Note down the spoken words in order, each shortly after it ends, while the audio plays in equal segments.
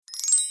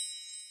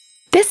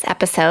This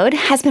episode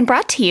has been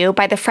brought to you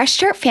by the Fresh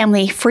Start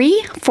Family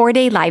free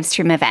 4-day live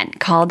stream event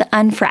called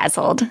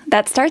Unfrazzled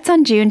that starts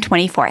on June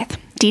 24th.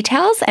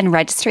 Details and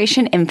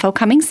registration info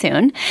coming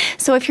soon.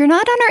 So if you're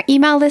not on our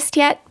email list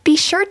yet, be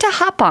sure to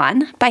hop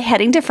on by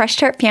heading to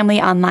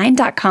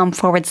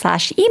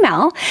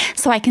freshstartfamilyonline.com/email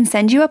so I can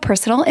send you a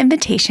personal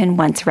invitation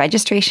once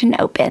registration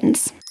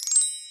opens.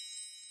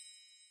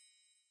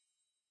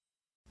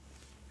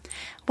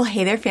 Well,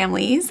 hey there,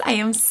 families. I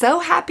am so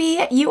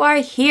happy you are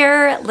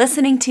here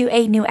listening to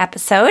a new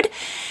episode.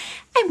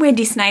 I'm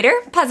Wendy Snyder,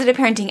 positive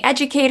parenting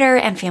educator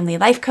and family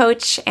life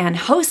coach and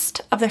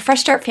host of the Fresh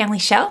Start Family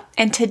Show.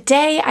 And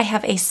today I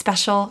have a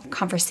special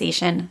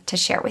conversation to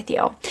share with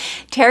you.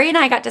 Terry and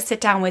I got to sit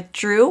down with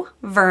Drew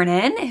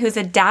Vernon, who's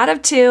a dad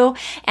of 2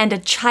 and a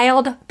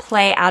child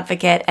play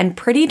advocate and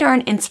pretty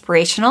darn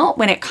inspirational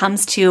when it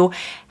comes to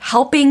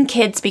helping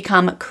kids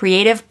become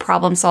creative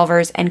problem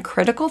solvers and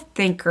critical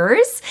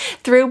thinkers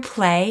through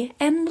play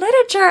and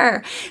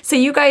literature. So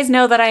you guys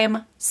know that I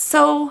am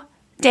so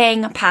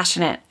dang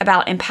passionate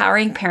about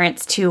empowering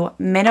parents to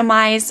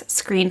minimize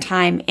screen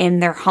time in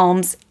their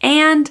homes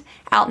and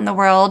out in the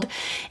world.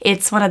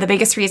 It's one of the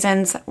biggest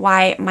reasons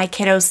why my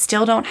kiddos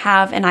still don't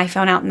have an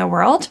iPhone out in the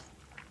world.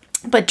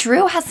 But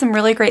Drew has some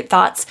really great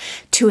thoughts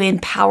to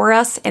empower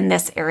us in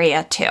this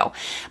area too.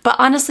 But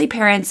honestly,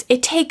 parents,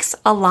 it takes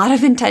a lot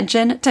of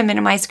intention to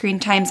minimize screen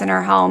times in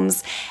our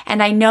homes.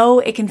 And I know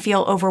it can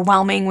feel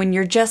overwhelming when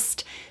you're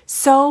just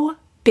so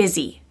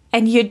busy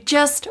and you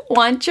just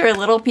want your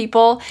little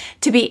people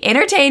to be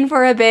entertained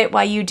for a bit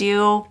while you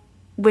do,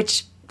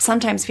 which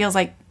sometimes feels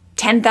like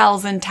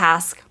 10,000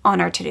 tasks on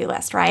our to-do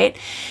list, right?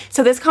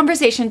 So this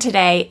conversation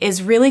today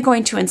is really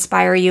going to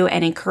inspire you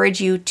and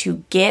encourage you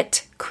to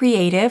get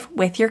creative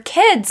with your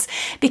kids.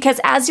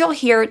 Because as you'll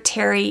hear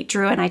Terry,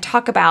 Drew, and I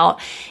talk about,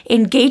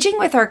 engaging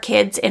with our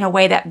kids in a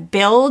way that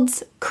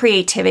builds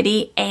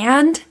creativity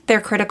and their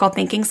critical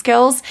thinking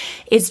skills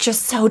is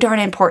just so darn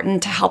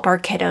important to help our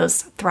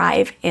kiddos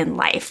thrive in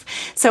life.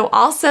 So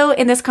also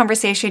in this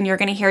conversation, you're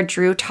going to hear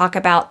Drew talk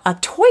about a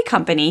toy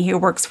company he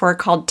works for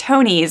called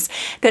Tony's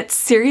that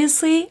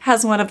seriously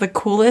has one of the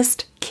coolest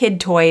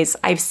kid toys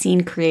I've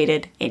seen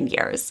created in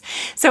years.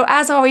 So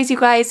as always, you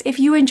guys, if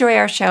you enjoy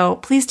our show,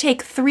 please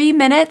take 3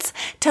 minutes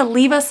to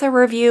leave us a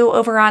review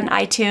over on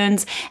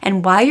iTunes.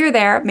 And while you're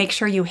there, make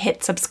sure you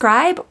hit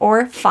subscribe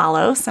or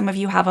follow. Some of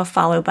you have a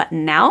follow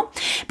button now,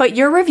 but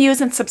your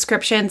reviews and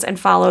subscriptions and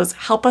follows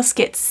help us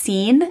get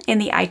seen in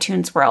the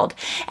iTunes world.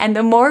 And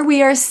the more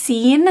we are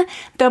seen,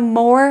 the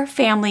more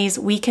families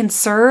we can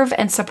serve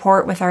and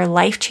support with our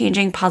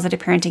life-changing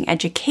positive parenting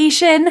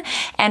education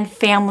and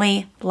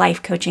family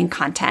life coaching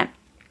content.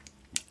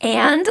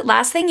 And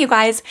last thing, you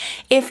guys,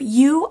 if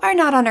you are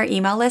not on our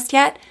email list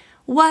yet,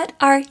 what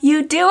are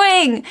you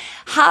doing?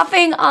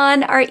 Hopping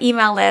on our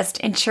email list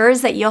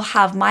ensures that you'll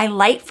have my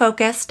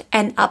light-focused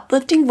and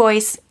uplifting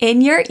voice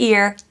in your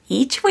ear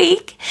each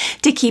week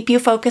to keep you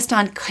focused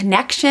on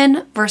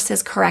connection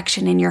versus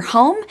correction in your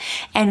home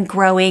and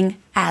growing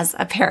as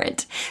a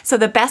parent. So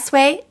the best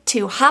way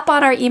to hop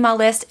on our email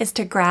list is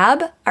to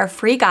grab our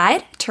free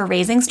guide to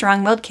raising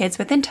strong-willed kids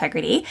with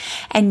integrity.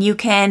 And you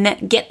can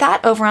get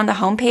that over on the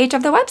homepage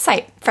of the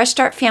website,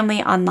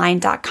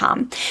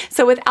 freshstartfamilyonline.com.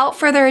 So without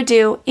further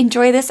ado,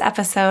 enjoy this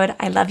episode.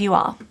 I love you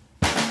all.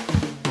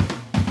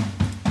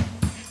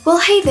 Well,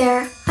 hey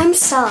there, I'm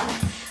Stella.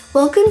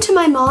 Welcome to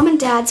my mom and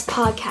dad's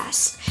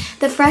podcast,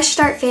 the Fresh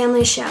Start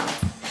Family Show.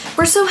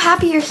 We're so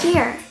happy you're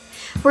here.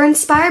 We're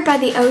inspired by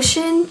the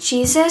ocean,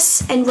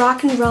 Jesus, and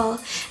rock and roll,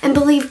 and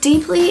believe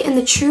deeply in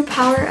the true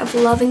power of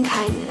love and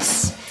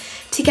kindness.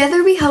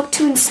 Together we hope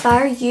to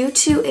inspire you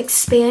to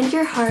expand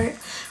your heart,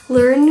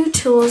 learn new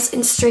tools,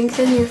 and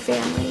strengthen your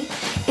family.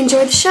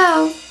 Enjoy the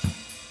show!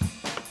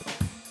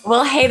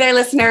 Well, hey there,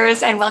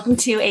 listeners, and welcome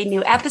to a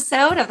new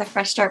episode of the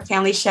Fresh Start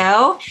Family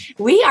Show.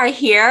 We are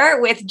here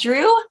with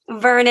Drew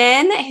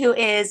Vernon, who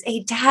is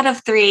a dad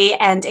of 3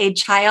 and a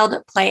child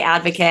play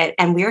advocate.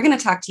 And we are going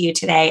to talk to you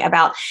today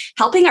about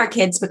helping our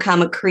kids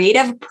become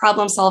creative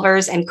problem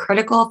solvers and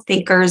critical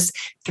thinkers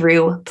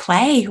through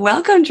play.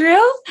 Welcome,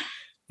 Drew.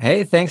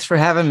 Hey, thanks for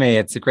having me.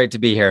 It's great to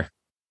be here.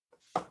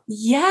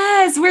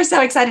 Yes, we're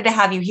so excited to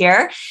have you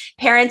here.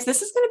 Parents,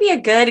 this is going to be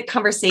a good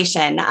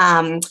conversation.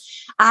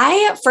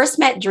 I first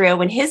met Drew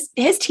when his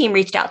team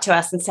reached out to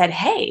us and said,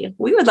 hey,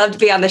 we would love to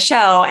be on the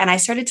show. And I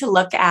started to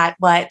look at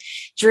what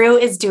Drew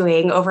is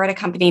doing over at a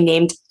company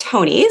named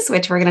Tony's,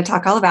 which we're going to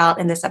talk all about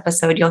in this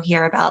episode. You'll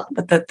hear about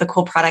the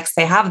cool products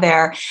they have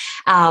there,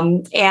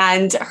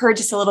 and heard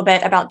just a little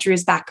bit about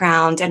Drew's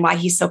background and why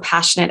he's so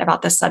passionate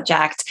about this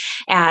subject.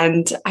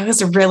 And I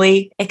was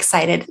really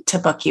excited to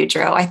book you,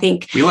 Drew. I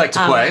think we like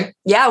to play.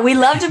 Yeah, we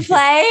love to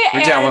play.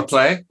 We're down with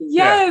play.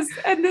 Yes.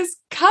 Yeah. And this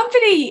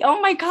company,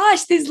 oh my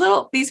gosh, these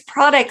little these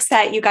products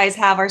that you guys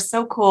have are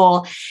so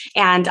cool.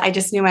 And I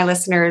just knew my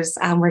listeners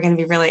were going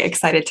to be really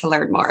excited to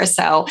learn more.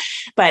 So,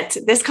 but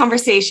this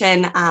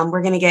conversation,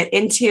 we're going to get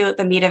into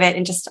the meat of it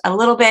in just a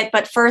little bit.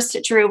 But first,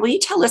 Drew, will you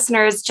tell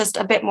listeners just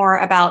a bit more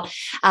about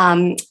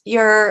how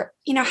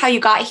you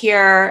got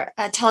here?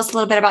 Tell us a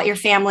little bit about your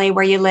family,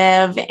 where you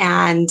live,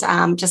 and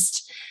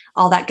just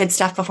all that good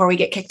stuff before we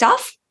get kicked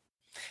off.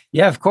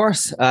 Yeah, of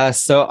course.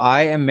 So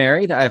I am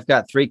married. I've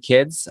got 3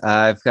 kids.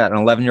 I've got an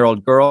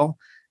 11-year-old girl,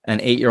 an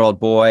 8-year-old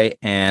boy,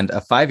 and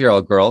a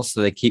 5-year-old girl.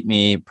 So they keep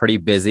me pretty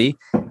busy.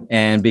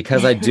 And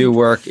because I do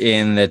work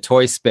in the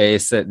toy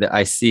space,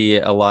 I see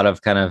a lot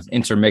of kind of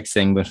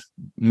intermixing with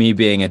me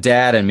being a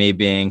dad and me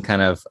being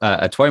kind of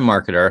a toy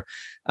marketer.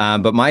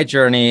 But my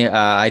journey,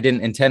 I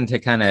didn't intend to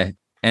kind of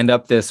end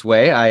up this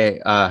way.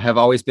 I have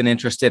always been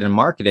interested in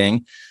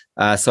marketing.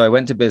 So I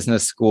went to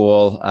business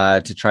school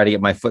to try to get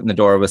my foot in the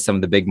door with some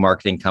of the big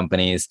marketing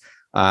companies.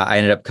 I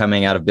ended up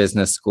coming out of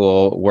business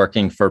school,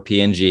 working for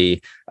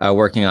P&G,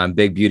 working on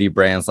big beauty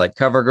brands like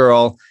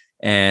CoverGirl.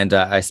 And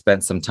I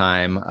spent some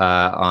time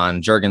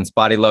on Jergens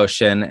body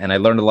lotion, and I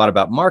learned a lot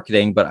about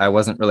marketing, but I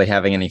wasn't really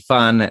having any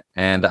fun.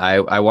 And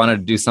I wanted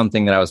to do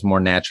something that I was more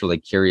naturally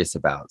curious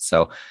about.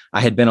 So I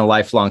had been a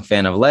lifelong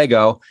fan of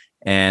Lego.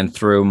 And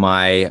through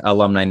my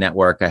alumni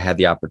network, I had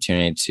the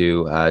opportunity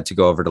to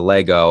go over to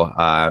Lego,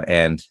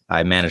 and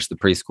I managed the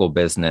preschool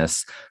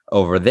business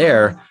over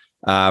there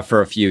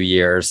for a few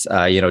years,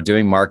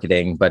 doing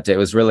marketing. But it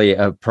was really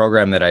a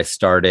program that I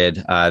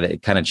started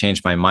that kind of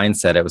changed my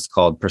mindset. It was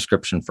called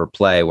Prescription for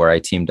Play, where I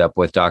teamed up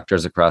with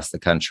doctors across the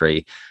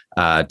country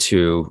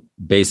to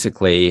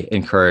basically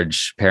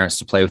encourage parents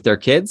to play with their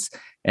kids.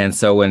 And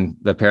so when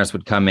the parents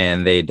would come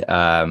in, they'd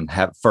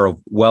have for a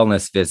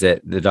wellness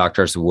visit, the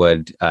doctors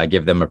would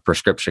give them a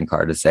prescription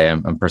card to say,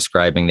 I'm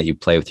prescribing that you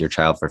play with your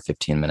child for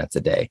 15 minutes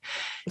a day.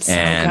 So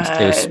and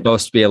good. It was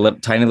supposed to be a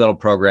tiny little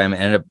program. It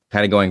ended up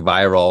kind of going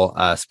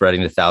viral,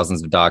 spreading to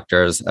thousands of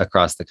doctors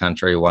across the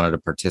country who wanted to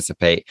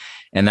participate.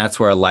 And that's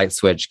where a light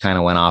switch kind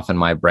of went off in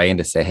my brain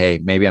to say, hey,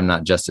 maybe I'm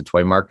not just a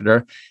toy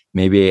marketer.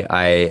 Maybe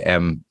I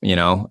am,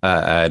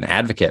 an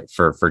advocate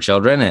for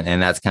children.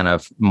 And that's kind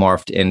of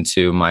morphed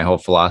into my whole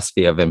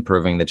philosophy of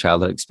improving the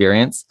childhood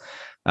experience.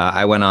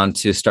 I went on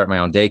to start my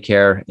own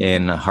daycare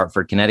in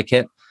Hartford,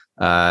 Connecticut,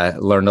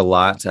 learned a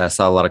lot,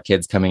 saw a lot of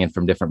kids coming in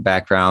from different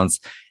backgrounds,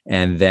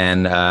 and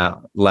then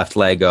left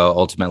Lego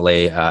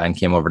ultimately and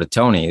came over to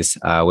Tony's,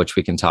 which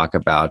we can talk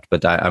about.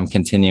 But I'm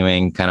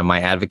continuing kind of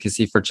my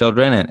advocacy for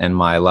children and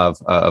my love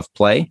of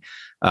play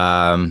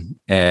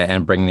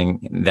and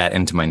bringing that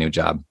into my new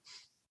job.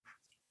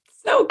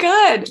 So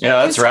good.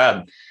 Yeah, that's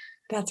rad.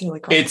 That's really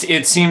cool.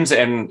 It seems,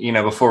 and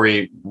before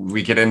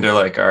we get into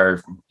like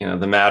our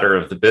the matter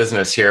of the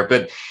business here,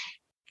 but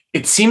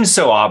it seems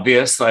so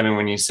obvious. I mean,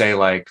 when you say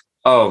like,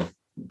 oh,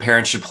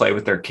 parents should play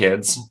with their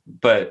kids,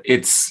 but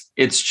it's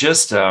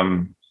just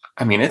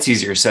it's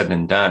easier said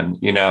than done.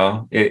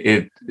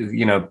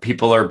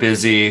 People are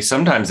busy.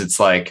 Sometimes it's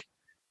like,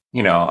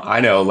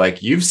 I know,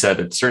 like you've said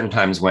at certain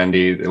times,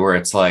 Wendy, where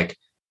it's like,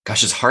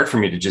 gosh, it's hard for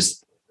me to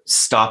just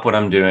stop what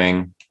I'm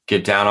doing,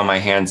 get down on my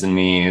hands and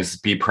knees,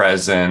 be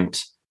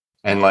present,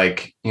 and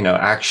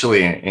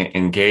actually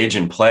engage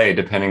and play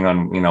depending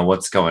on,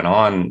 what's going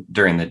on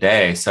during the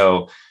day.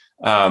 So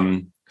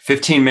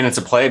 15 minutes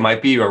of play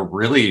might be a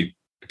really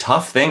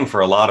tough thing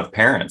for a lot of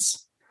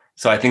parents.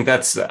 So I think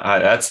that's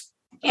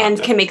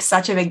and can make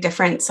such a big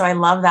difference. So I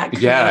love that.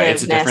 Yeah,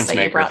 it's a difference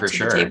maker for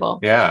sure.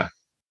 Yeah.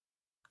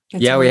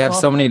 It's yeah, really we have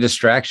cool. so many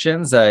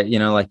distractions.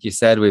 Like you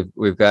said,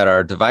 we've got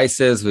our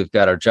devices, we've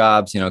got our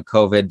jobs.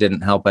 COVID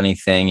didn't help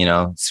anything.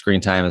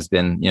 Screen time has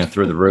been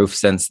through the roof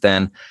since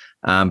then.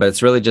 But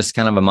it's really just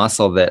kind of a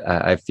muscle that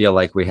I feel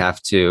like we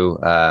have to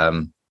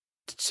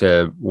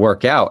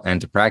work out and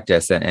to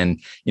practice.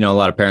 And a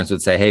lot of parents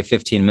would say, hey,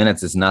 15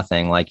 minutes is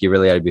nothing. Like you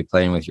really ought to be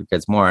playing with your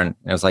kids more. And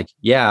I was like,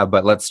 yeah,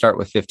 but let's start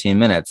with 15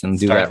 minutes and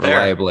do that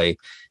reliably,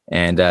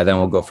 and then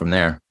we'll go from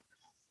there.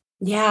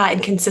 Yeah,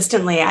 and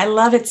consistently. I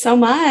love it so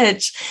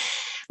much.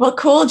 Well,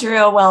 cool,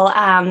 Drew.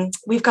 Well,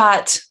 we've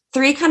got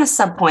 3 kind of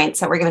subpoints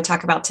that we're going to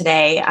talk about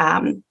today.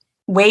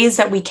 Ways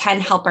that we can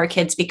help our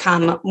kids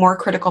become more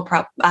creative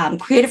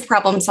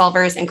problem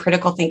solvers and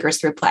critical thinkers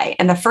through play.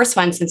 And the first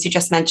one, since you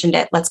just mentioned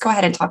it, let's go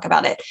ahead and talk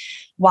about it.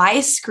 Why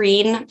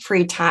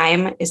screen-free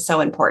time is so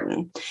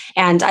important.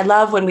 And I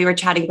love when we were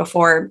chatting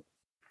before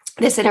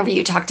this interview,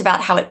 you talked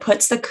about how it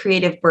puts the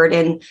creative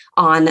burden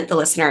on the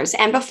listeners.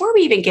 And before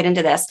we even get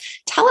into this,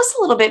 tell us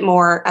a little bit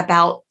more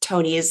about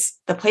Tony's,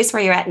 the place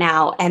where you're at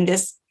now, and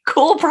this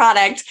cool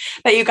product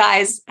that you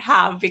guys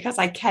have, because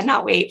I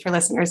cannot wait for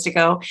listeners to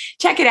go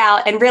check it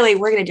out. And really,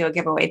 we're going to do a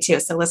giveaway too,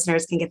 so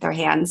listeners can get their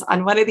hands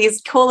on one of these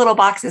cool little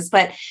boxes.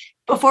 But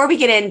before we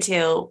get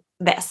into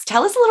this,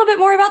 tell us a little bit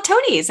more about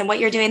Tony's and what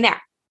you're doing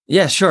there.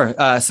 Yeah, sure.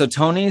 So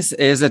Tony's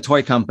is a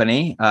toy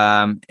company.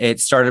 It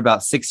started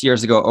about 6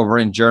 years ago over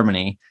in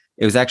Germany.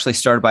 It was actually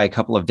started by a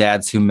couple of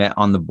dads who met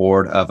on the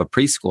board of a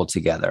preschool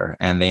together,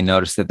 and they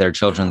noticed that their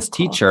children's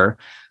teacher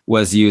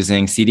was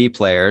using CD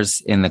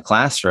players in the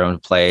classroom to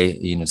play,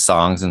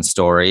 songs and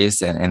stories.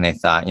 And they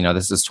thought,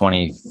 this is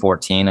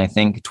 2014, I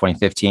think,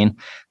 2015.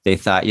 They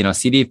thought,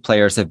 CD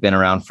players have been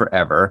around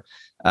forever.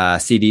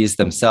 CDs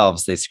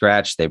themselves, they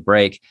scratch, they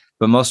break.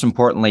 But most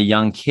importantly,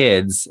 young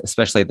kids,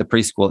 especially at the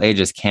preschool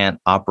ages,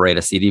 can't operate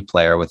a CD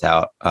player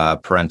without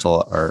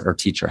parental or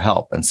teacher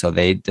help. And so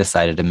they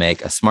decided to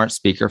make a smart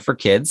speaker for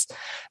kids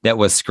that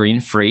was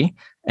screen free.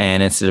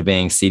 And instead of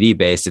being CD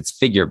based, it's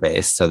figure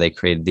based. So they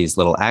created these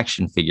little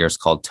action figures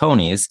called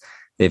Tonys.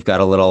 They've got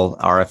a little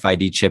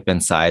RFID chip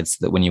inside so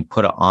that when you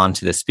put it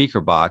onto the speaker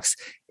box,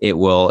 it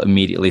will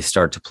immediately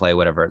start to play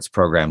whatever it's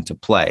programmed to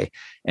play.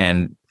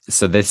 And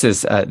so this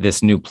is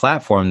this new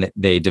platform that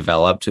they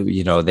developed.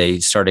 They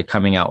started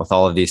coming out with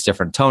all of these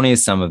different Tonys.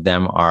 Some of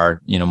them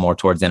are, more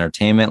towards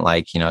entertainment,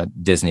 like,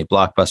 Disney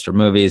blockbuster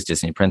movies,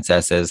 Disney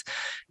princesses,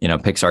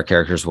 Pixar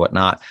characters,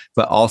 whatnot,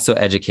 but also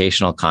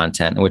educational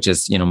content, which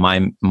is,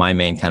 my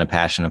main kind of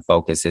passion and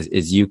focus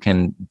is you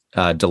can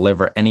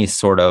deliver any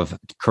sort of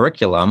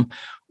curriculum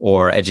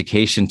or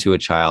education to a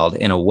child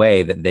in a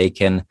way that they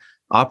can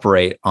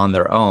operate on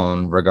their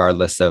own,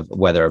 regardless of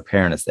whether a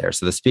parent is there.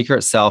 So the speaker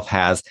itself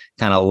has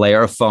kind of a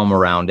layer of foam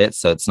around it,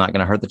 so it's not going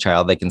to hurt the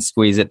child. They can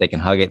squeeze it, they can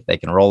hug it, they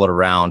can roll it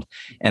around.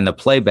 And the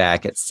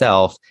playback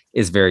itself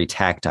is very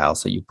tactile.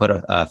 So you put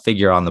a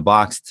figure on the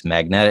box, it's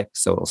magnetic,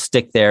 so it'll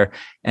stick there.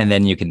 And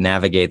then you can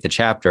navigate the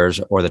chapters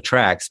or the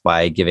tracks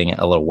by giving it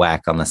a little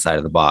whack on the side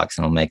of the box,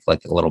 and it'll make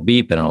like a little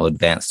beep and it'll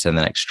advance to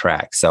the next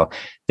track. So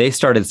they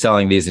started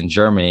selling these in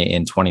Germany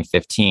in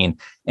 2015,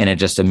 and it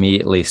just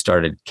immediately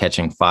started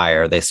catching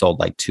fire. They sold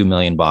like 2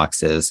 million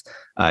boxes,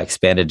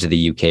 expanded to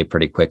the UK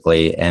pretty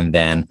quickly. And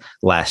then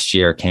last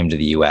year came to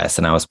the US,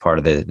 and I was part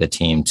of the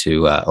team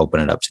to open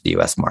it up to the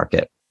US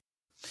market.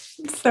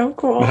 So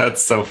cool.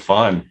 That's so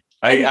fun.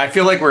 I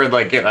feel like we're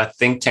like a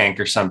think tank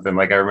or something.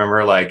 Like I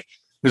remember I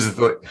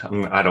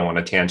don't want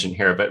to tangent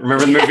here, but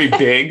remember the movie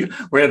Big,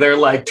 where they're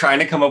like trying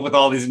to come up with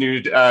all these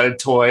new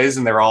toys,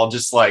 and they're all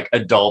just like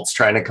adults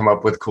trying to come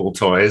up with cool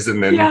toys.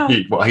 And then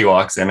he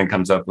walks in and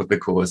comes up with the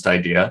coolest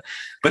idea.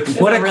 But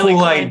what a really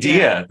cool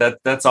idea.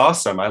 That's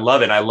awesome. I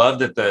love it. I love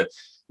that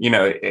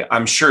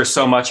I'm sure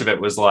so much of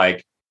it was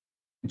like,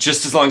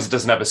 just as long as it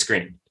doesn't have a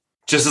screen.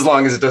 Just as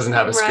long as it doesn't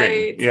have a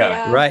screen.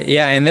 Yeah. Right.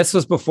 Yeah. And this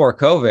was before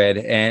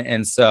COVID.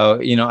 And so,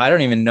 I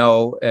don't even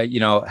know,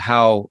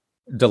 how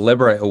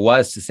deliberate it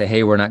was to say,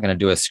 hey, we're not going to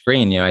do a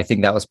screen. I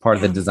think that was part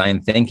of the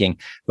design thinking.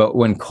 But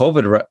when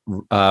COVID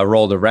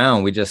rolled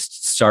around, we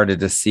just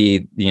started to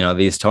see,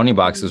 these Tony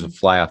boxes would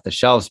fly off the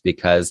shelves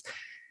because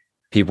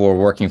people were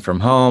working from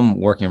home,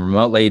 working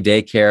remotely.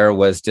 Daycare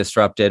was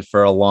disrupted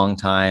for a long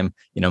time.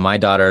 My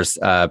daughter's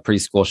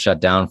preschool shut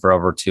down for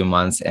over 2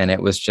 months, and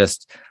it was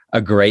just a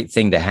great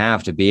thing to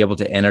have, to be able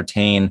to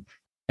entertain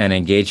and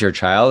engage your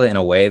child in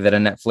a way that a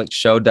Netflix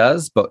show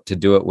does, but to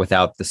do it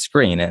without the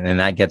screen. And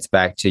that gets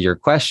back to your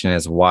question,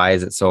 is why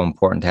is it so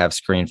important to have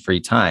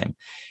screen-free time?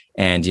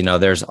 And,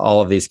 there's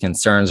all of these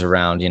concerns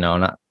around,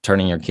 not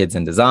turning your kids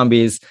into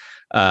zombies.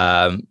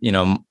 I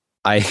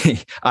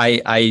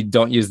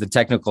don't use the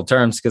technical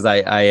terms because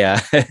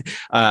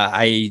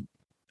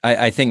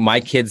I think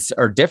my kids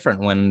are different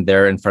when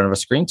they're in front of a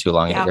screen too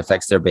long. It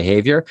affects their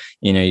behavior.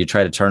 You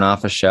try to turn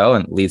off a show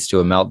and it leads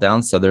to a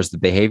meltdown. So there's the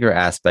behavior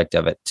aspect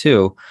of it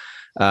too.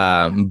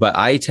 But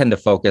I tend to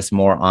focus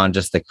more on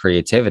just the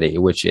creativity,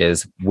 which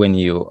is when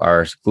you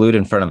are glued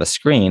in front of a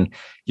screen,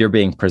 you're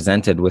being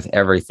presented with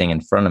everything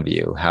in front of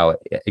you,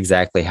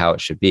 exactly how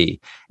it should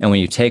be. And when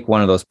you take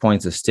one of those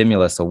points of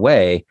stimulus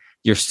away,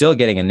 you're still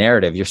getting a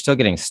narrative, you're still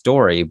getting a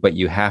story, but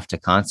you have to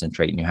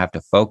concentrate and you have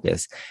to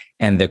focus.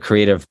 And the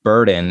creative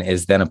burden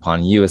is then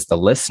upon you as the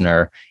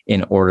listener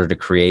in order to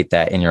create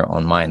that in your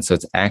own mind. So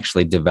it's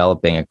actually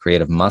developing a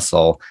creative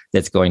muscle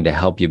that's going to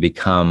help you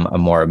become a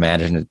more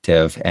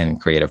imaginative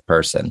and creative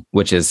person,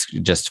 which is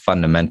just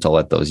fundamental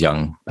at those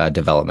young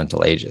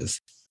developmental ages.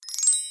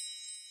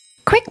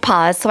 Quick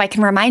pause so I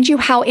can remind you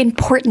how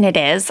important it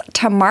is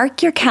to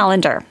mark your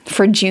calendar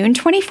for June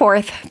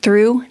 24th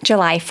through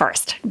July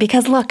 1st.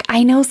 Because look,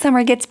 I know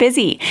summer gets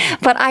busy,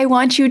 but I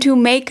want you to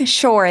make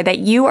sure that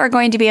you are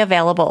going to be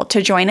available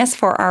to join us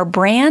for our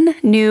brand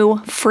new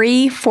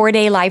free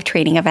 4-day live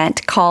training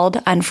event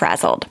called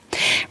Unfrazzled.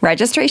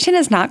 Registration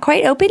is not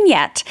quite open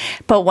yet,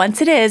 but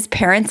once it is,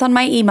 parents on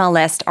my email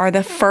list are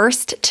the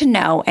first to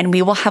know, and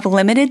we will have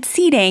limited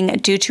seating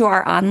due to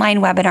our online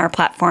webinar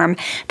platform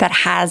that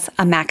has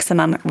a maximum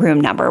room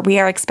number. We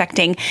are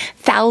expecting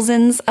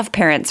thousands of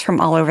parents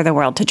from all over the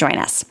world to join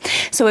us.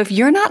 So if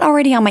you're not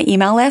already on my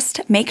email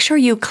list, make sure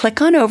you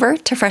click on over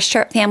to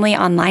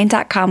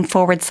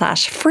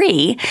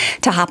freshstartfamilyonline.com/free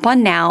to hop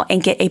on now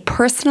and get a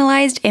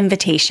personalized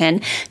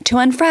invitation to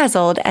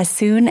Unfrazzled as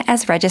soon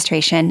as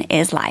registration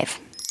is live.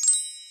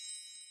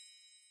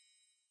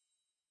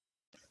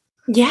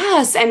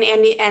 Yes,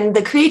 and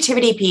the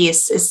creativity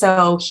piece is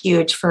so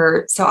huge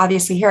so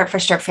obviously here at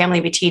Fresh Start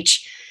Family, we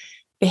teach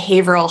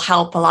behavioral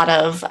help, a lot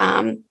of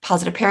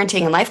positive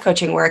parenting and life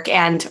coaching work.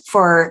 And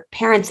for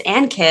parents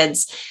and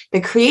kids,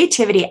 the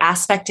creativity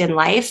aspect in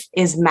life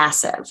is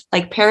massive.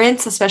 Like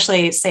parents,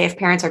 especially say if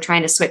parents are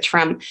trying to switch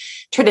from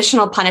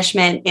traditional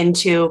punishment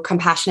into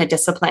compassionate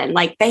discipline,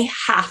 like they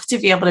have to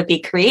be able to be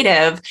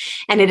creative.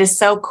 And it is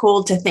so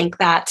cool to think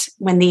that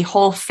when the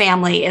whole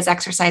family is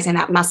exercising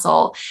that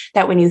muscle,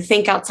 that when you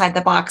think outside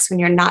the box, when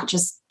you're not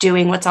just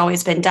doing what's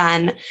always been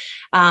done,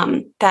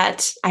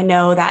 that I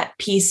know that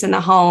peace in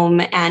the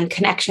home and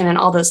connection and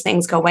all those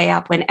things go way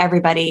up when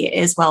everybody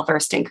is well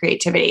versed in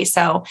creativity.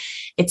 So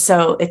it's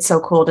so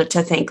cool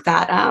to think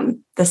that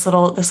this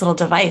little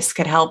device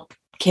could help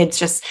kids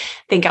just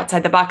think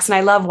outside the box. And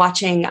I love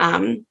watching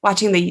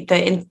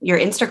your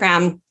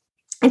Instagram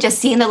and just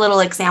seeing the little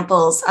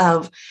examples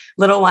of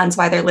little ones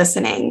while they're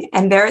listening.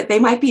 And they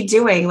might be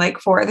doing like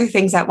 4 other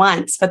things at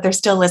once, but they're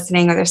still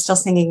listening or they're still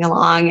singing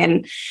along.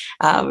 And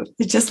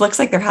it just looks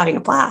like they're having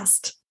a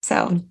blast.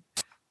 So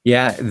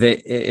yeah,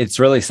 it's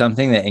really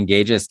something that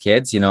engages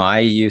kids. I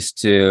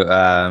used to,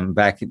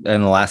 back in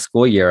the last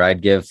school year,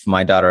 I'd give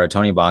my daughter a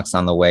Tony box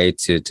on the way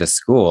to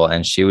school,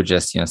 and she would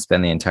just,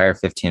 spend the entire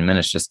 15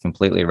 minutes just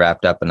completely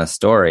wrapped up in a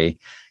story.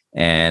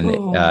 And,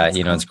 cool.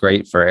 It's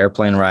great for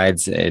airplane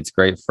rides. It's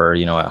great for,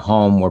 at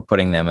home, we're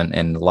putting them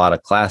in a lot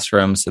of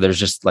classrooms. So there's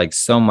just like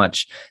so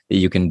much that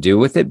you can do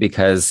with it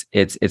because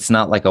it's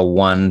not like a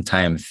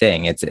one-time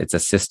thing. It's a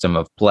system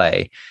of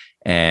play.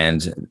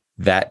 And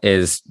that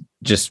is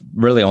just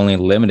really only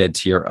limited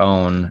to your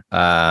own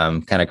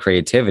kind of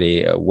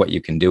creativity, what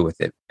you can do with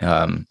it.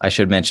 I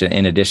should mention,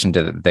 in addition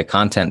to the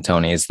content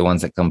Tonys, the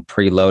ones that come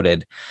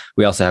preloaded,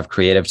 we also have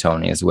creative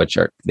Tonys, which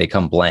they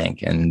come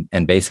blank,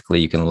 and basically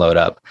you can load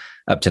up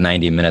to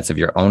 90 minutes of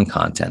your own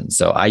content.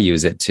 So I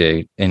use it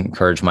to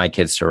encourage my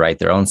kids to write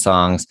their own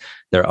songs,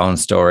 their own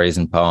stories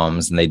and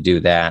poems, and they do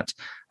that.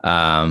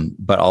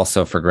 But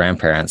also for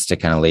grandparents to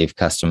kind of leave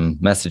custom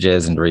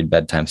messages and to read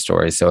bedtime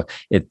stories. So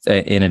it's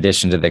in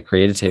addition to the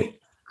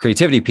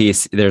creativity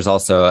piece, there's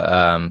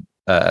also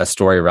a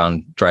story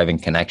around driving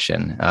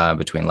connection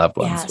between loved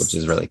ones, yes, which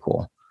is really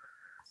cool.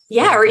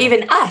 Yeah. Or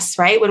even us,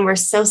 right? When we're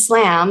so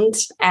slammed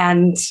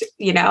and,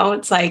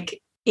 it's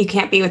like you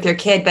can't be with your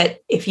kid, but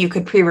if you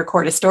could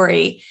pre-record a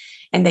story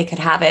and they could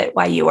have it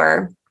while you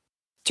were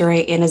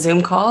in a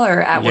Zoom call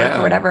or at work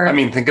or whatever. I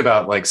mean, think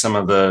about like some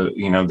of the,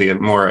 the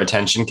more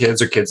attention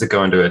kids or kids that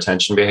go into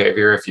attention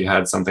behavior. If you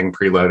had something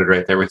preloaded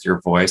right there with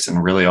your voice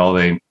and really all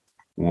they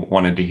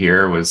wanted to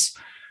hear was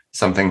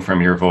something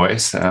from your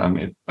voice,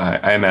 I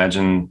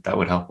imagine that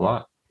would help a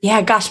lot.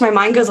 Yeah, gosh, my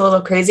mind goes a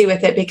little crazy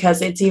with it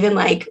because it's even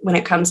like when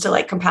it comes to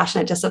like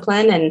compassionate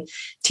discipline and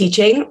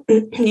teaching,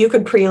 you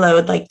could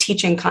preload like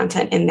teaching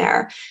content in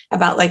there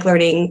about like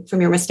learning from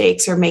your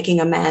mistakes or making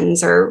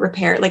amends or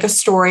repair, like a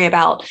story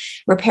about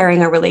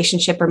repairing a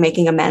relationship or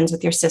making amends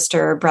with your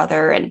sister or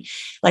brother. And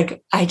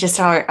like,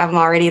 I'm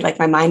already like,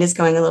 my mind is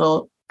going a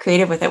little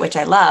creative with it, which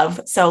I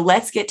love. So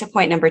let's get to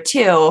point number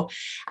 2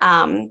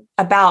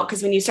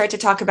 because when you start to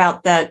talk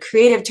about the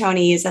creative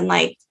Tonys and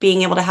like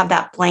being able to have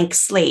that blank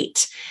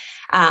slate.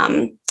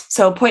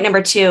 So point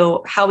number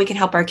 2, how we can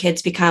help our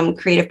kids become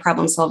creative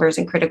problem solvers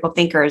and critical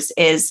thinkers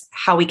is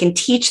how we can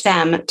teach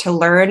them to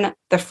learn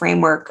the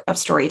framework of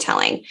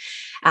storytelling.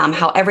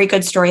 How every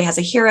good story has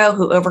a hero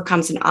who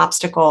overcomes an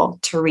obstacle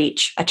to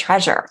reach a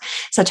treasure.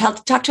 So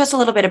talk to us a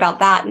little bit about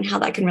that and how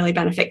that can really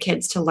benefit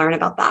kids to learn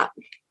about that.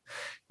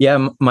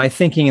 Yeah, my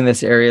thinking in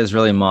this area is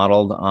really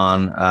modeled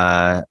on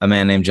a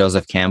man named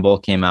Joseph Campbell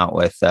came out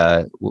with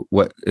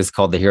what is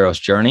called the hero's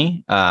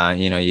journey.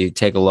 You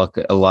take a look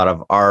at a lot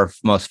of our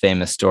most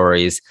famous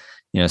stories,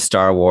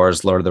 Star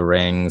Wars, Lord of the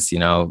Rings,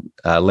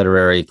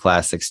 literary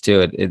classics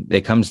too.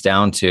 It comes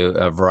down to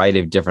a variety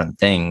of different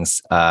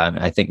things.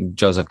 I think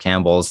Joseph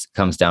Campbell's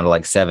comes down to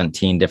like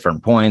 17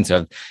 different points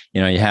of,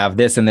 you have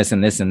this and this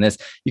and this and this.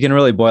 You can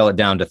really boil it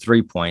down to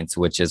 3 points,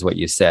 which is what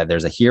you said.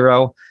 There's a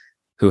hero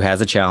who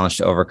has a challenge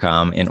to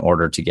overcome in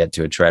order to get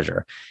to a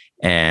treasure.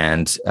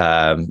 And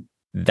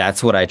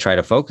that's what I try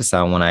to focus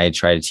on when I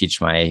try to teach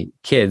my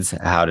kids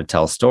how to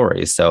tell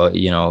stories. So,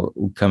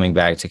 coming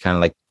back to kind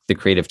of like the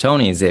creative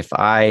Tonys, if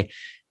I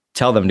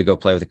tell them to go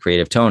play with a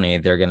creative Tony,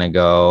 they're going to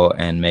go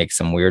and make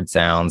some weird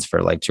sounds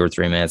for like 2 or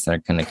 3 minutes. And they're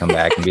going to come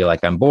back and be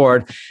like, I'm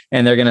bored.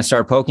 And they're going to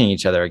start poking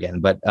each other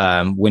again. But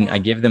when I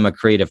give them a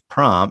creative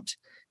prompt,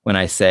 when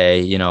I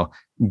say,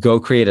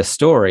 go create a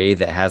story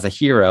that has a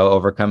hero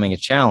overcoming a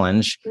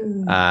challenge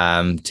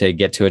to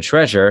get to a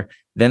treasure,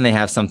 then they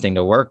have something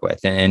to work with.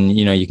 And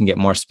you can get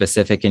more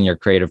specific in your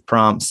creative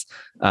prompts.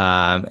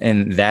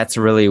 And that's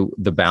really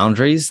the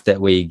boundaries that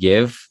we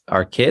give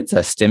our kids,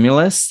 a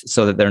stimulus,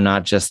 so that they're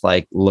not just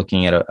like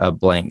looking at a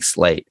blank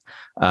slate,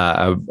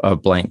 a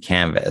blank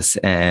canvas.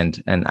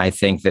 And I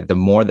think that the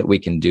more that we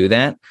can do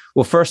that,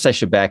 well, first I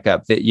should back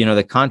up that,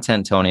 the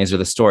content Tonys or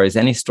the stories,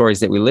 any stories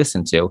that we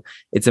listen to,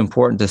 it's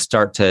important to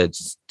start to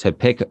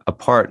pick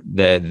apart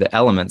the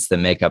elements that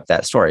make up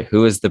that story.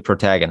 Who is the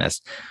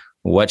protagonist?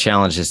 What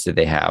challenges did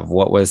they have?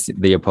 What was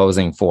the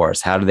opposing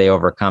force? How did they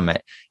overcome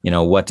it?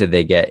 What did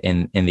they get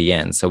in the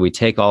end? So we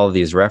take all of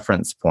these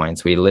reference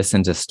points, we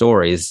listen to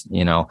stories,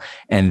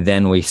 and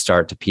then we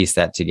start to piece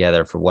that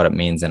together for what it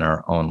means in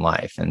our own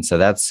life. And so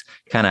that's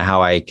kind of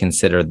how I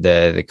consider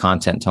the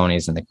content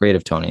Tonys and the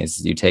creative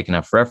Tonys. You take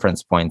enough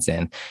reference points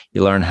in,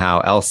 you learn how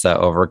Elsa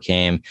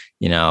overcame,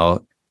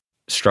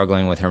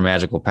 struggling with her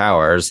magical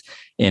powers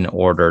in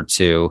order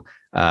to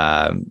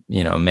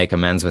make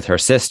amends with her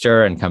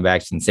sister and come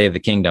back and save the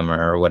kingdom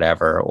or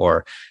whatever,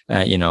 or,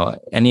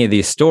 any of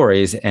these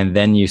stories. And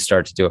then you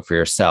start to do it for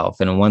yourself.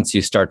 And once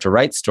you start to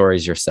write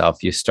stories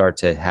yourself, you start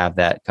to have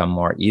that come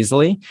more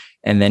easily.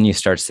 And then you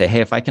start to say,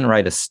 hey, if I can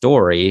write a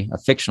story, a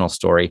fictional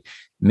story,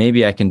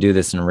 maybe I can do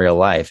this in real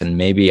life. And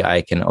maybe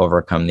I can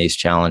overcome these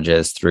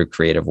challenges through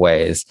creative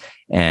ways.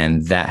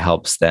 And that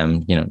helps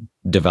them,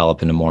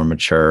 develop into more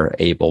mature,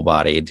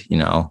 able-bodied,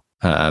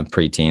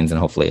 preteens and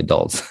hopefully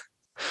adults.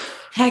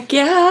 Heck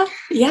yeah.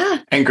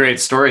 Yeah. And great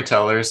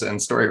storytellers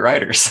and story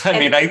writers.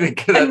 I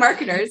think and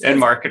marketers. And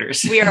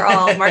marketers. We are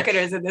all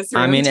marketers in this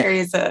room.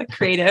 Terry's a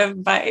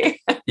creative by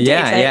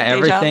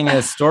everything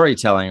is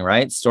storytelling,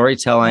 right?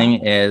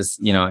 Storytelling is,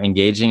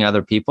 engaging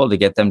other people to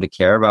get them to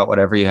care about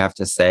whatever you have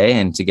to say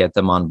and to get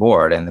them on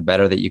board. And the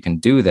better that you can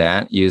do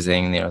that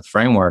using, the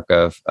framework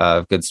of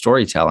good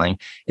storytelling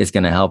is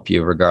going to help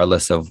you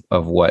regardless of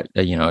what,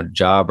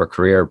 job or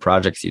career or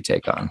projects you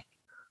take on.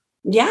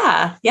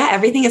 Yeah.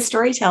 Everything is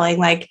storytelling.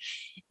 Like,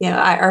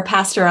 our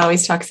pastor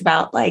always talks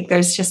about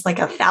there's just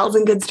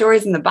 1,000 good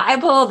stories in the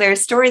Bible.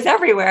 There's stories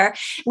everywhere.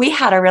 We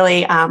had a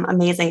really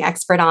amazing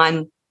expert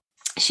on.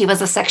 She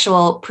was a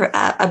sexual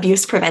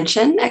abuse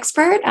prevention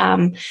expert.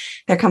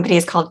 Their company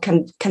is called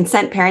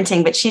Consent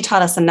Parenting, but she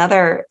taught us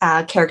another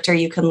character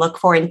you can look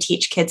for and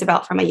teach kids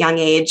about from a young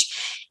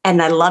age.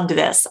 And I loved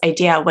this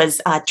idea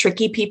was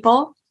tricky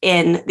people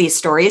in these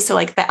stories. So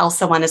the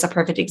Elsa one is a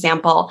perfect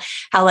example,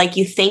 how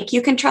you think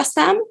you can trust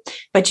them,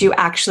 but you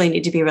actually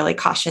need to be really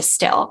cautious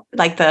still.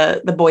 Like the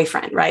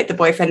boyfriend, right? The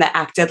boyfriend that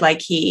acted like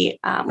he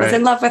was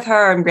in love with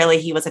her and really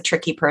he was a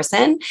tricky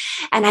person.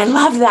 And I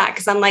love that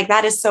because I'm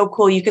that is so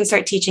cool. You can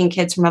start teaching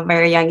kids from a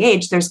very young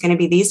age. There's going to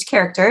be these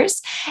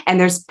characters and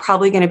there's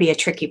probably going to be a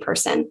tricky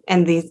person.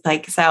 And these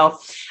so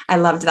I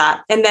loved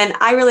that. And then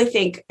I really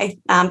think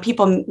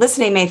people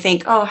listening may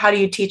think, oh, how do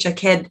you teach a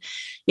kid?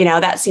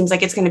 That seems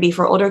like it's going to be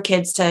for older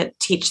kids to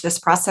teach this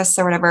process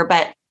or whatever,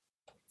 but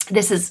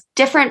this is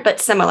different, but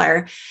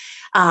similar.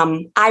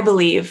 I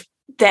believe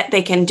that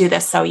they can do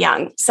this so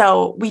young.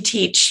 So we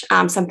teach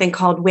something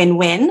called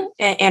win-win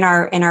in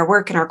our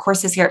work, in our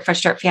courses here at Fresh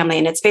Start Family.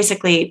 And it's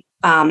basically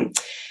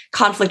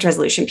conflict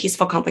resolution,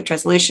 peaceful conflict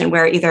resolution,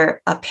 where either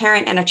a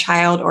parent and a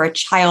child or a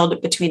child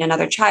between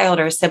another child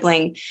or a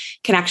sibling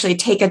can actually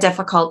take a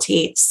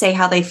difficulty, say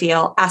how they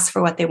feel, ask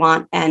for what they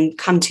want, and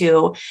come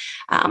to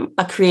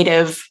a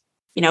creative,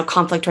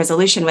 conflict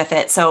resolution with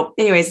it. So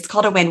anyways, it's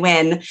called a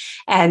win-win.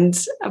 And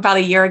about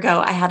a year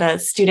ago, I had a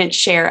student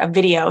share a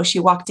video. She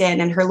walked in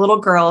and her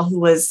little girl, who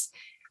was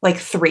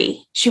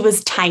 3, she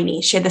was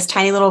tiny. She had this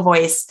tiny little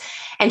voice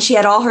and she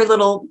had all her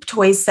little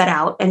toys set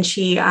out. And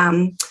she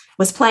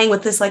was playing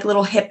with this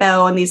little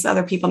hippo and these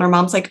other people. And her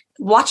mom's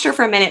watched her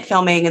for a minute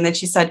filming. And then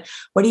she said,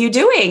 "What are you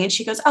doing?" And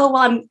she goes, "Oh,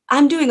 well,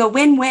 I'm doing a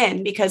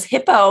win-win because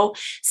Hippo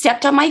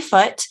stepped on my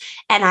foot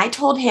and I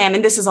told him,"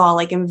 and this is all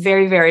in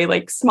very,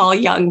 very small,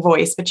 young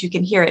voice, but you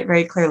can hear it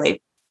very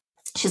clearly.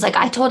 She's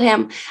 "I told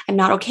him I'm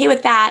not okay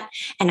with that.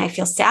 And I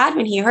feel sad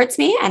when he hurts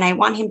me and I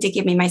want him to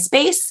give me my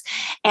space."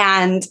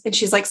 And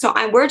she's "So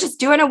we're just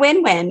doing a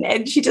win-win."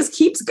 And she just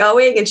keeps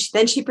going. And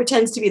then she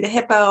pretends to be the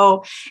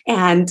hippo.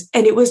 And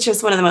it was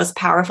just one of the most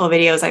powerful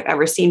videos I've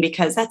ever seen,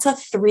 because that's a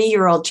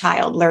 3-year-old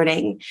child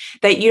learning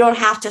that you don't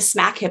have to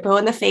smack Hippo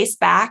in the face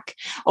back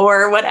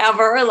or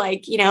whatever,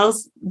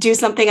 do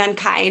something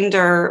unkind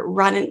or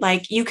run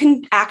it. You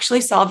can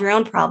actually solve your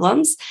own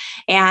problems.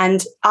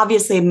 And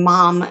obviously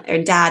mom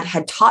or dad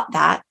had taught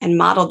that and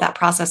modeled that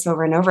process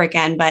over and over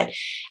again. But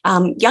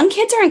young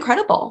kids are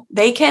incredible.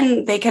 They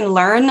can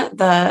learn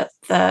the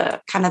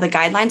kind of the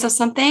guidelines of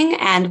something.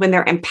 And when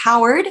they're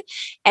empowered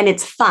and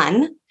it's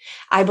fun,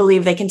 I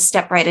believe they can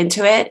step right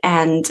into it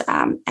and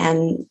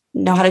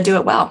know how to do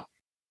it well.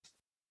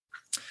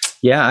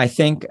 Yeah, I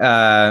think,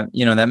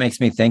 that makes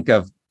me think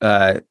of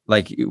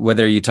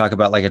whether you talk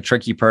about a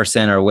tricky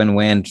person or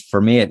win-win. For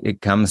me,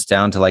 it comes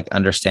down to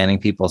understanding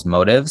people's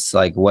motives.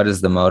 What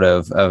is the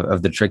motive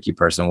of the tricky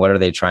person? What are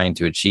they trying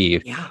to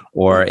achieve? Yeah.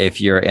 Or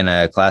if you're in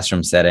a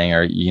classroom setting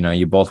or,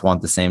 you both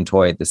want the same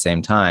toy at the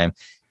same time,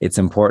 it's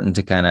important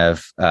to kind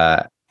of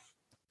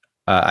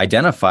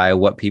identify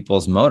what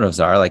people's motives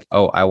are.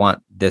 Oh, I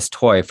want this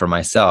toy for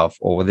myself,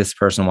 or this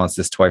person wants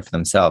this toy for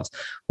themselves.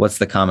 What's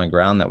the common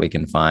ground that we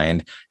can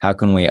find? How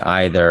can we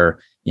either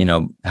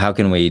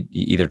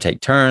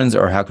take turns,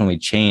 or how can we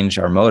change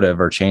our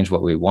motive or change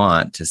what we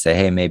want to say,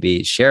 hey,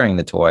 maybe sharing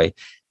the toy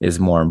is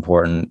more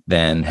important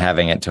than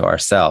having it to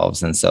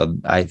ourselves. And so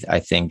I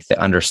think that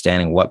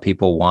understanding what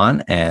people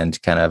want and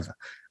kind of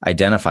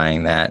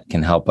identifying that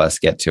can help us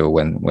get to a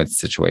win-win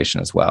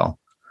situation as well.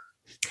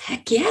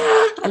 Heck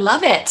yeah. I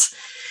love it.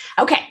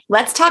 Okay,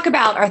 let's talk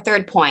about our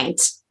third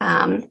point,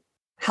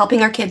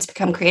 helping our kids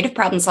become creative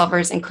problem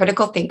solvers and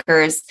critical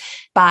thinkers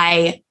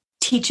by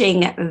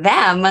teaching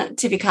them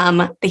to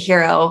become the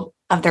hero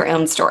of their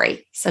own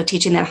story. So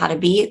teaching them how to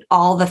be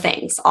all the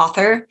things,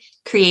 author,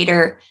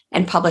 creator,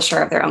 and publisher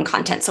of their own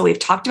content. So we've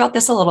talked about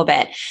this a little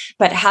bit,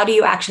 but how do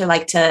you actually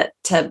like to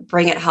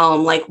bring it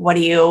home? Like, what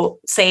do you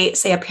say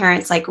a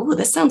parent's like, oh,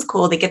 this sounds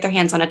cool. They get their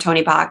hands on a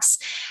Tony box.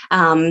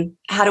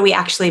 How do we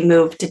actually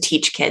move to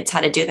teach kids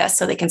how to do this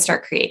so they can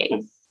start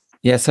creating?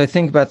 Yeah, so I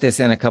think about this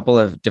in a couple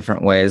of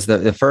different ways.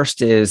 The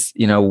first is,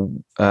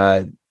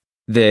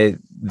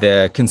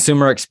 the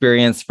consumer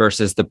experience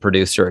versus the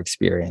producer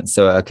experience.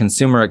 So a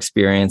consumer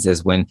experience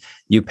is when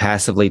you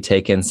passively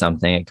take in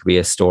something. It could be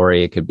a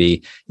story, it could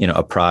be,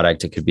 a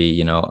product, it could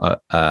be,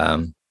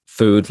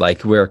 food.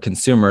 Like, we're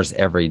consumers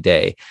every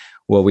day.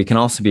 Well, we can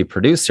also be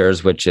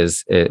producers, which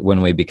is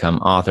when we become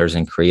authors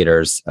and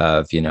creators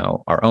of,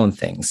 our own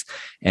things.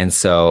 And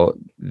so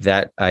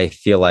that, I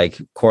feel like,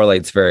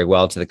 correlates very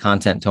well to the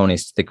content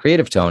Tonys, to the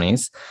creative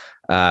Tonys,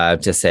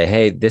 to say,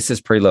 hey, this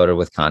is preloaded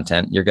with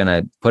content. You're going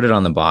to put it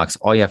on the box.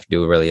 All you have to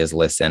do really is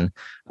listen.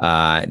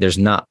 There's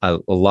not a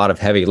lot of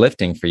heavy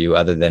lifting for you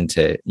other than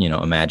to,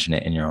 imagine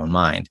it in your own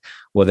mind.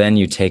 Well, then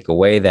you take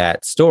away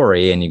that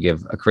story and you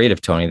give a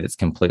creative Tony that's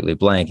completely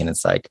blank. And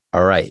it's like,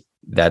 all right,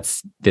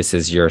 this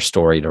is your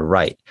story to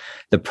write.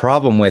 The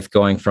problem with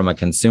going from a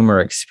consumer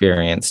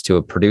experience to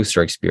a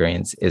producer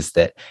experience is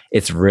that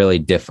it's really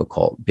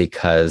difficult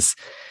because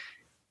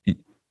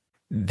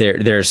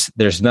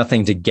there's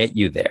nothing to get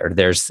you there.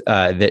 There's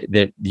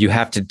you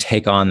have to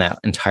take on that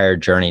entire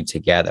journey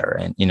together.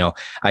 And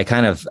I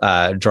kind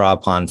of draw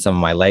upon some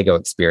of my Lego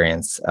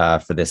experience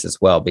for this as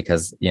well,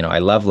 because I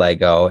love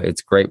Lego.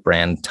 It's a great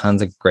brand,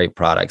 tons of great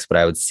products, but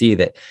I would see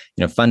that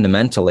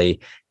fundamentally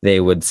they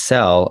would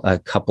sell a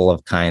couple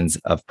of kinds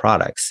of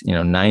products.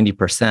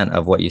 90%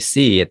 of what you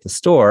see at the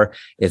store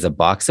is a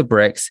box of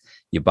bricks.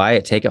 You buy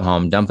it, take it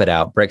home, dump it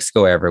out, bricks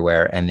go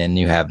everywhere. And then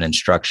you have an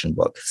instruction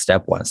book.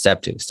 Step 1,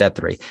 step 2, step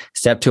 3,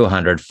 step to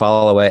 100,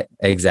 follow it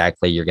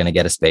exactly. You're going to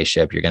get a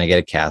spaceship. You're going to get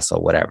a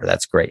castle, whatever.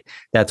 That's great.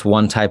 That's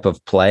one type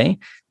of play,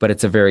 but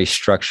it's a very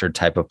structured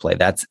type of play.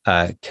 That's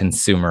a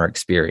consumer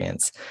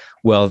experience.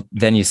 Well,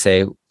 then you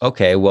say,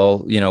 okay,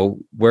 well,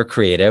 we're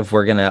creative.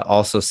 We're going to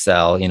also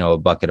sell, a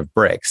bucket of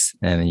bricks,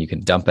 and then you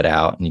can dump it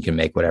out and you can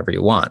make whatever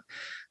you want.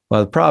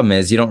 Well, the problem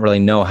is you don't really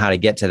know how to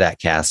get to that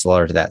castle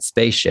or to that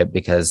spaceship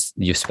because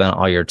you spent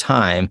all your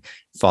time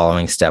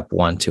following step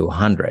 1 to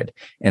 100.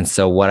 And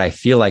so what I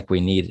feel like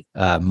we need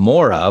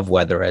more of,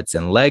 whether it's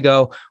in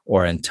Lego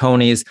or in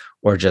Tony's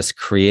or just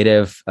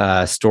creative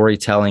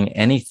storytelling,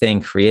 anything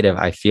creative,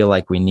 I feel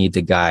like we need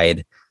to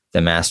guide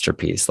the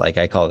masterpiece. Like,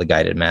 I call it the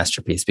guided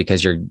masterpiece,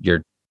 because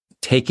you're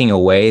taking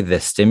away the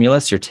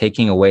stimulus, you're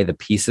taking away the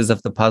pieces of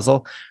the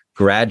puzzle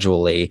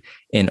gradually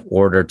in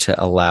order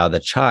to allow the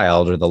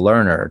child or the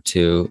learner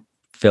to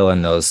fill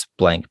in those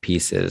blank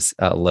pieces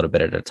a little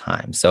bit at a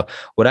time. So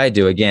what I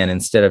do, again,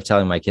 instead of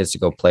telling my kids to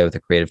go play with a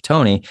creative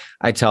Tony,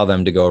 I tell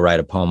them to go write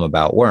a poem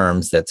about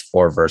worms that's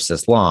 4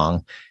 verses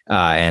long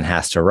and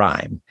has to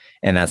rhyme.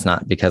 And that's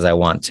not because I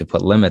want to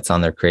put limits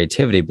on their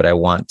creativity, but I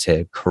want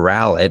to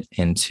corral it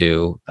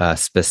into a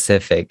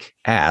specific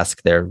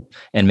ask there.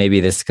 And maybe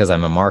this is because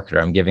I'm a marketer,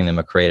 I'm giving them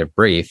a creative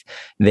brief.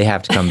 They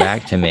have to come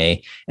back to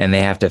me and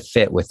they have to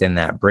fit within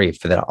that brief.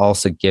 But that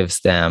also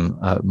gives them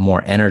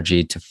more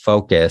energy to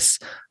focus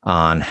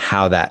on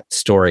how that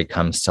story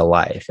comes to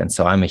life. And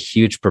so I'm a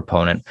huge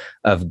proponent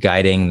of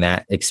guiding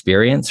that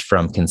experience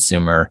from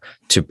consumer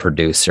to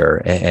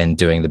producer and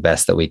doing the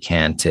best that we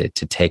can to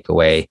take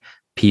away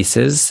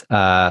pieces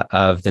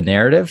of the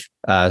narrative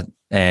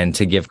and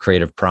to give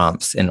creative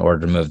prompts in order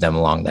to move them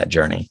along that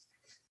journey.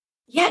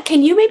 Yeah.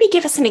 Can you maybe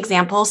give us an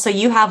example? So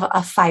you have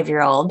a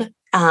 5-year-old.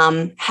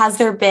 Has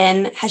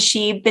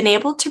she been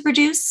able to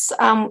produce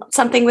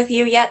something with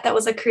you yet that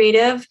was a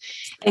creative?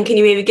 And can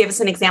you maybe give us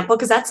an example?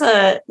 Because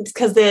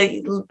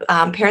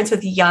the parents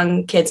with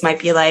young kids might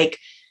be like,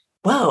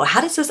 whoa, how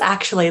does this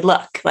actually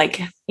look?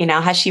 Like,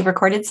 has she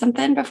recorded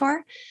something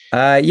before?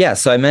 Yeah.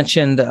 So I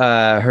mentioned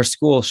her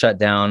school shut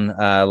down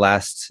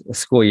last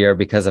school year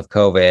because of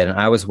COVID, and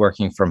I was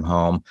working from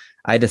home.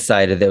 I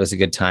decided that it was a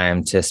good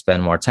time to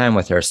spend more time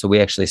with her. So we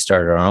actually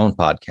started our own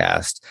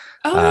podcast.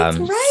 Oh, that's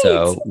right.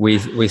 So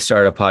we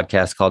started a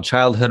podcast called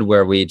Childhood,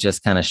 where we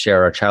just kind of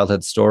share our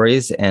childhood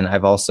stories. And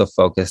I've also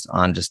focused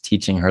on just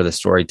teaching her the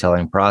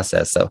storytelling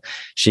process. So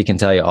she can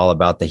tell you all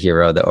about the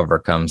hero that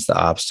overcomes the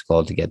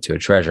obstacle to get to a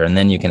treasure. And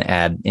then you can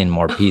add in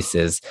more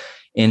pieces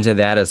into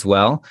that as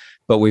well.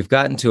 But we've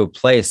gotten to a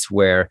place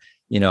where,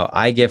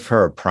 I give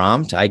her a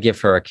prompt, I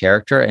give her a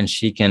character, and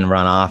she can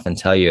run off and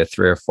tell you a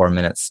 3 or 4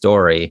 minute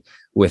story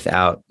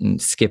without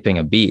skipping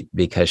a beat,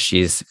 because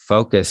she's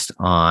focused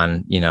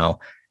on,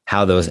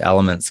 how those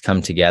elements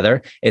come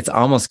together. It's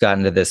almost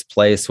gotten to this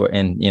place where,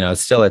 and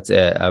still it's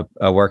a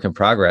work in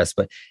progress,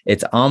 but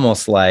it's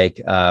almost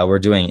like we're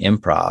doing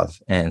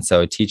improv. And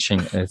so teaching,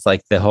 it's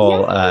like the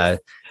whole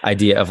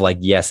idea of like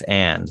yes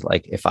and,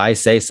 like if I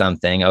say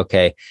something,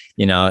 okay,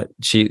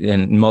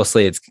 and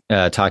mostly it's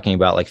talking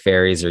about like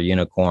fairies or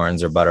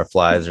unicorns or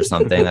butterflies or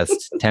something. That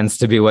tends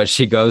to be what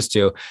she goes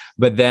to.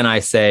 But then I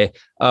say,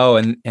 oh,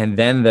 and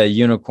then the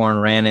unicorn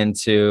ran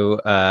into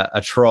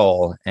a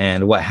troll,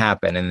 and what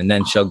happened? And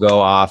then she'll go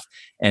off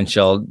and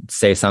she'll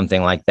say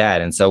something like that.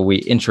 And so we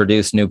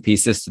introduce new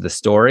pieces to the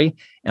story,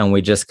 and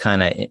we just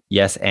kind of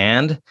yes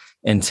and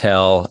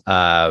until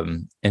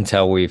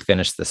we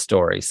finish the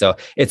story. So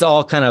it's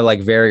all kind of like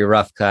very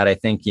rough cut. I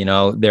think,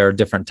 there are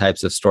different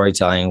types of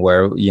storytelling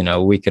where,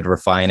 we could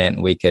refine it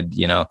and we could,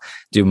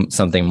 do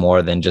something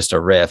more than just a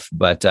riff.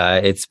 But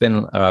it's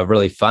been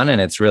really fun, and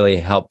it's really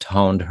helped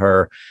hone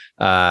her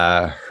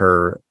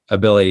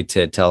ability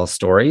to tell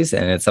stories.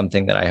 And it's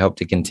something that I hope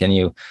to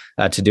continue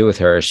to do with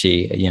her as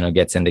she,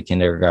 gets into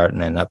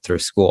kindergarten and up through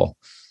school.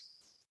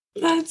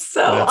 That's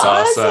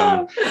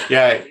awesome.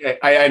 Yeah.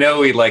 I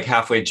know we like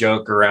halfway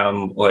joke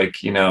around, like,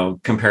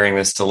 comparing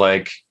this to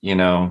like,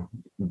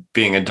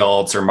 being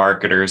adults or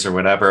marketers or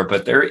whatever,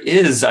 but there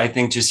is, I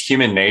think, just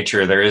human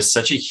nature. There is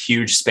such a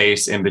huge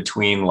space in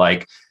between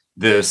like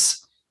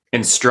this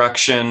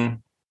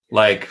instruction,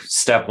 like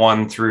step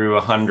 1 through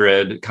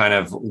 100 kind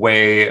of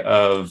way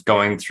of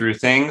going through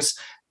things,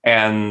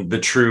 and the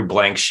true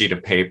blank sheet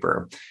of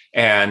paper.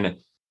 And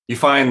you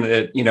find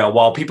that,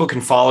 while people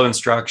can follow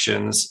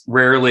instructions,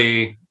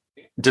 rarely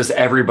does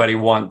everybody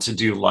want to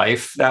do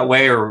life that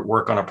way or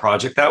work on a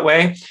project that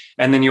way.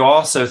 And then you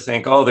also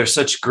think, oh, there's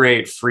such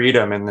great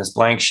freedom in this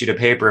blank sheet of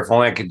paper. If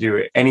only I could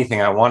do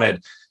anything I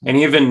wanted. And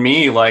even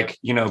me, like,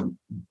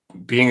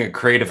 being a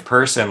creative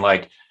person,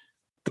 like,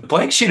 the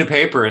blank sheet of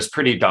paper is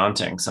pretty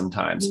daunting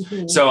sometimes.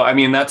 Mm-hmm. So, I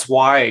mean, that's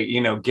why,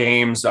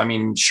 games,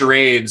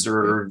 charades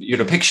or,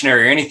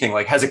 Pictionary or anything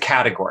like has a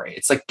category.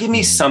 It's like, give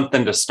me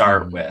something to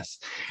start with.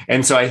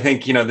 And so I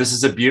think, this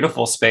is a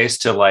beautiful space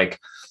to like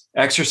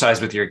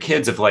exercise with your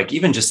kids of like,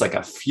 even just like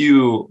a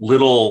few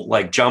little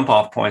like jump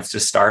off points to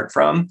start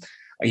from.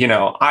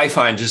 I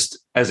find just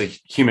as a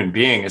human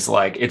being, it's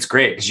like, it's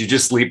great because you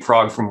just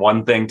leapfrog from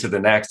one thing to the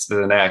next, to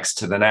the next,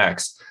 to the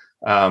next.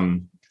 I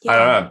don't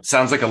know.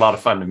 Sounds like a lot of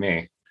fun to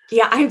me.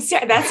 Yeah,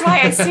 that's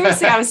why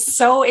I was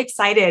so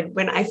excited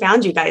when I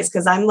found you guys,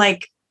 because I'm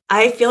like,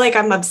 I feel like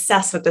I'm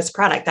obsessed with this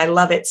product. I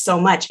love it so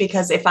much,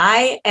 because if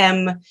I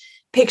am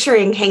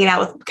picturing hanging out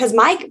with, because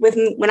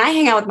when I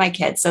hang out with my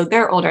kids, so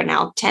they're older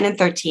now, 10 and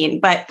 13,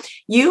 but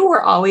you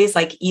were always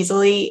like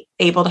easily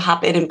able to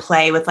hop in and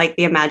play with like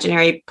the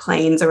imaginary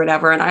planes or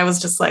whatever. And I was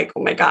just like,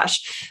 oh my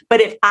gosh. But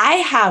if I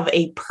have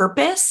a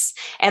purpose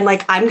and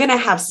like, I'm going to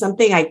have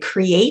something I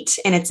create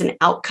and it's an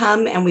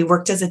outcome and we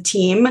worked as a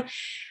team,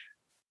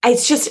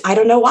 it's just, I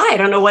don't know why. I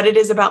don't know what it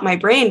is about my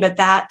brain, but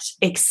that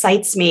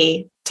excites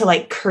me to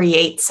like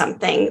create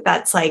something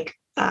that's like,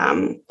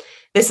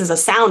 this is a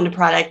sound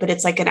product, but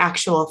it's like an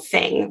actual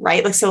thing,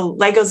 right? Like, so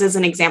Legos is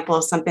an example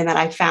of something that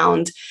I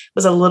found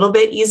was a little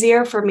bit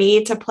easier for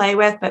me to play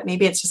with, but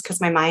maybe it's just because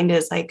my mind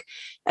is like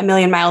a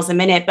million miles a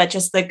minute, but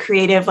just the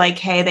creative, like,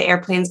 hey, the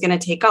airplane's going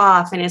to take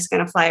off and it's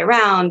going to fly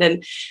around.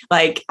 And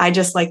like, I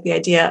just like the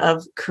idea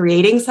of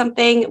creating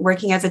something,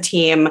 working as a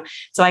team.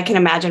 So I can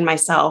imagine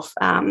myself,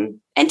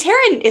 and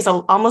Taryn is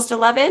almost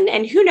 11,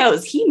 and who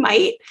knows, he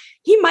might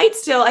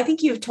still, I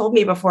think you've told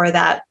me before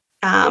that,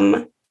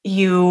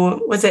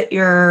 is it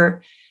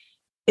your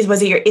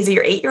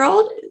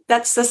 8-year-old?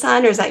 That's the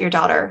son, or is that your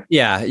daughter?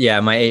 Yeah.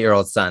 My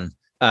 8-year-old son.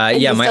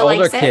 My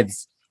older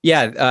kids.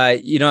 Yeah.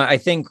 I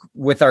think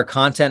with our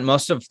content,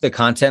 most of the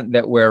content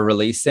that we're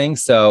releasing,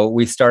 so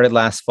we started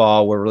last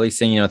fall, we're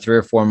releasing, 3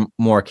 or 4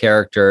 more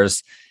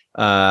characters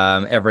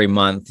every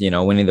month,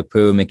 Winnie the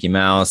Pooh, Mickey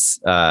Mouse,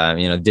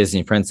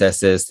 Disney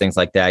princesses, things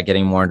like that,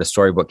 getting more into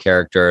storybook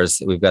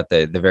characters. We've got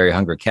the Very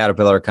Hungry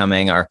Caterpillar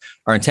coming. Our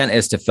intent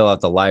is to fill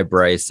out the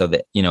library so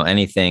that,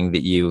 anything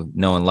that you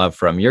know and love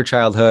from your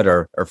childhood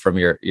or from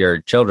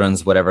your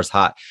children's, whatever's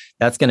hot,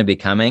 that's going to be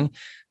coming.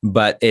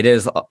 But it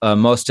is,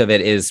 most of it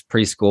is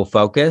preschool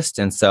focused.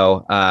 And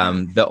so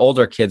the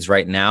older kids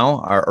right now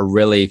are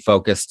really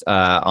focused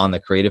on the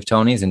creative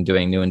Tonys and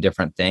doing new and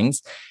different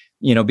things.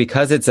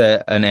 Because it's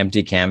an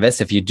empty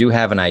canvas, if you do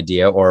have an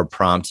idea or a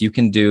prompt, you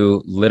can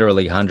do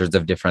literally hundreds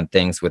of different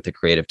things with the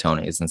creative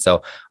Tonys. And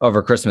so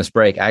over Christmas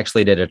break, I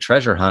actually did a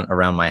treasure hunt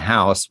around my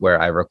house where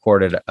I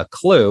recorded a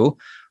clue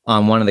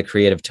on one of the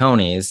creative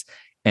Tonys,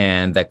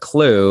 and the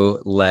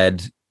clue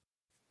led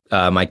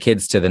my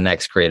kids to the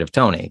next creative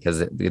Tony, because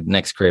the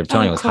next creative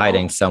Tony was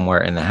hiding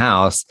somewhere in the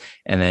house,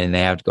 and then they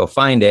have to go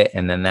find it.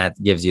 And then that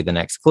gives you the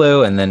next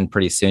clue. And then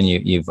pretty soon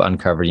you've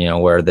uncovered,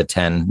 where the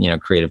 10,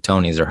 creative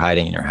Tonys are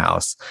hiding in your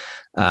house.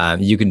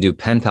 You can do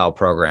pen pal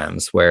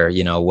programs where,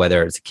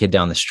 whether it's a kid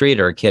down the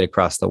street or a kid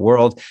across the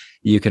world,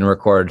 you can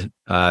record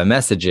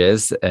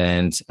messages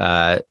and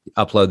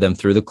upload them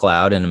through the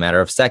cloud in a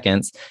matter of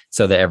seconds,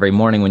 so that every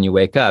morning when you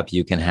wake up,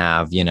 you can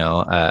have,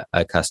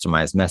 a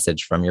customized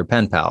message from your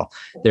pen pal.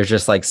 There's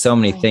just like so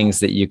many things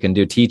that you can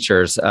do.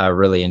 Teachers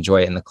really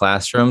enjoy it in the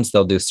classrooms.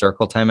 They'll do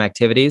circle time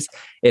activities.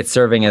 It's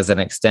serving as an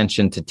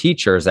extension to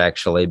teachers,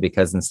 actually,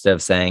 because instead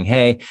of saying,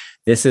 hey,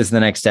 this is the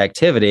next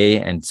activity,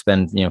 and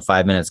spend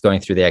 5 minutes going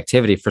through the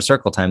activity for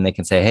circle time, they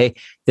can say, hey,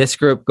 this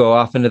group, go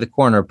off into the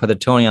corner, put the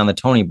Tony on the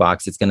Tony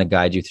box. It's going to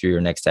guide you through your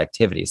next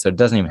activity. So it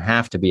doesn't even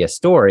have to be a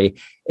story.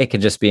 It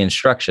could just be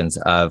instructions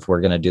of,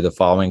 we're going to do the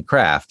following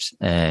craft,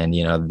 and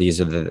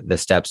these are the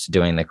steps to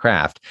doing the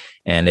craft.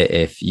 And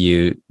if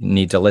you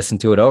need to listen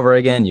to it over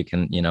again, you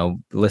can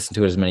listen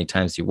to it as many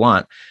times as you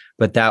want.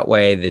 But that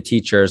way, the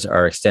teachers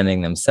are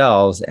extending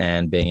themselves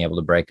and being able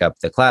to break up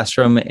the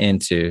classroom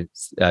into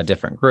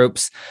different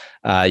groups.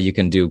 You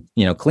can do,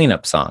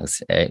 cleanup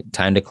songs.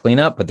 Time to clean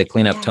up, put the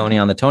cleanup Tony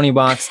on the Tony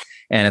box,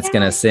 and it's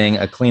going to sing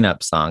a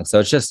cleanup song. So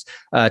it's just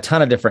a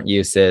ton of different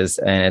uses,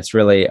 and it's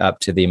really up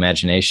to the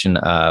imagination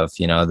of,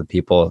 the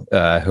people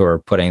who are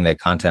putting the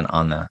content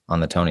on the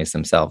Tonys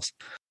themselves.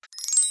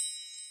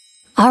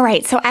 All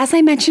right, so as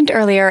I mentioned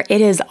earlier,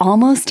 it is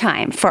almost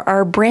time for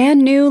our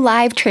brand new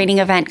live training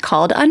event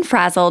called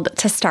Unfrazzled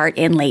to start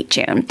in late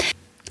June.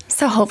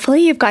 So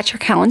hopefully you've got your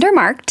calendar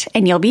marked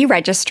and you'll be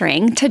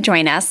registering to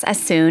join us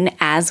as soon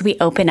as we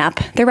open up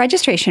the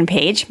registration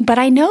page. But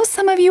I know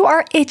some of you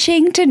are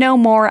itching to know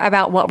more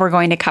about what we're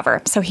going to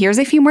cover. So here's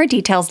a few more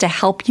details to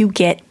help you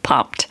get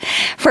pumped.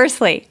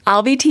 Firstly,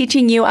 I'll be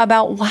teaching you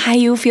about why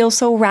you feel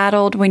so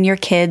rattled when your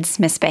kids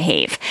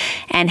misbehave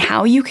and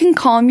how you can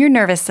calm your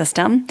nervous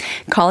system,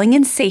 calling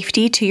in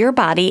safety to your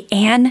body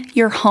and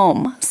your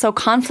home so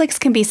conflicts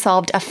can be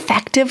solved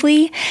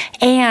effectively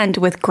and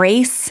with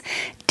grace,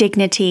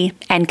 dignity,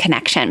 and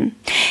connection.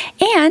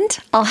 And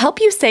I'll help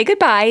you say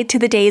goodbye to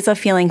the days of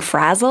feeling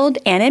frazzled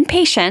and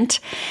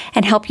impatient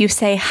and help you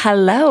say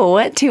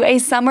hello to a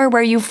summer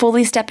where you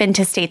fully step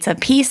into states of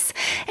peace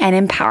and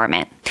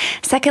empowerment.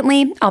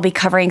 Secondly, I'll be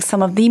covering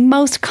some of the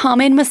most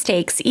common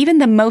mistakes even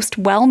the most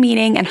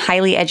well-meaning and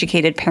highly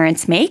educated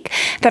parents make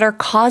that are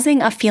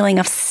causing a feeling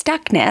of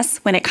stuckness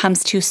when it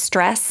comes to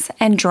stress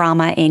and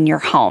drama in your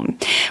home.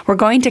 We're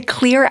going to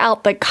clear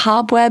out the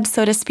cobwebs,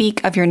 so to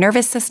speak, of your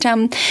nervous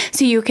system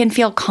so you can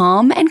feel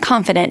calm and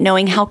confident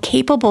knowing how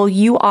capable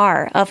you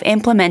are of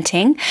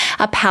implementing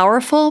a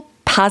powerful,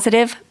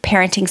 positive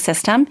parenting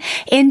system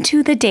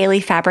into the daily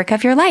fabric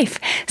of your life.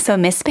 So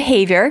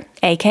misbehavior,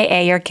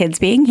 aka your kids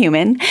being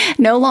human,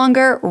 no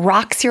longer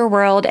rocks your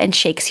world and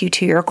shakes you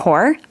to your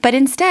core, but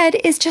instead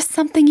is just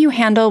something you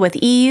handle with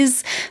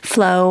ease,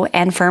 flow,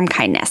 and firm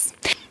kindness.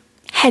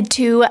 Head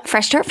to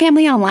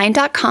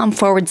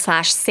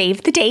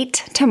freshstartfamilyonline.com/save the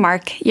date to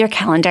mark your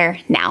calendar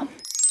now.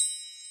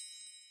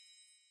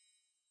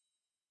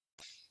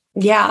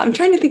 Yeah, I'm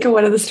trying to think of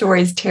one of the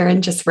stories Taryn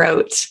just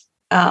wrote.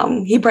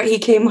 He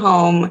came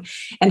home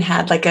and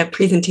had like a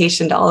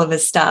presentation to all of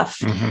his stuff.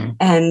 Mm-hmm.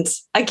 And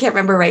I can't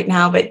remember right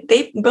now, but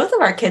both of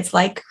our kids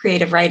like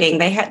creative writing.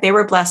 They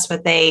were blessed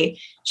with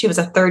she was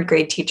a third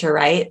grade teacher,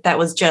 right? That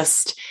was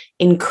just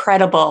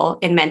incredible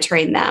in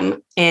mentoring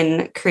them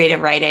in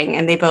creative writing.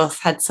 And they both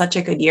had such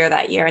a good year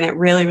that year. And it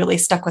really, really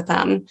stuck with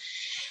them.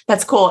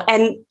 That's cool.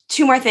 And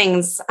two more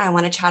things I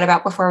want to chat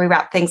about before we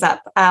wrap things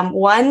up.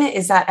 One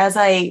is that as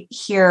I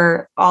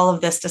hear all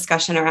of this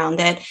discussion around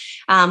it,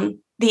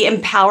 the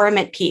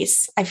empowerment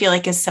piece, I feel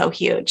like, is so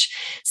huge.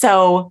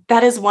 So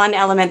that is one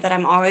element that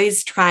I'm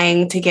always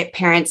trying to get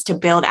parents to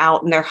build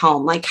out in their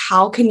home. Like,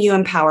 how can you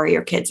empower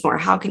your kids more?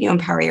 How can you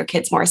empower your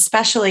kids more,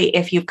 especially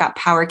if you've got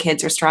power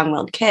kids or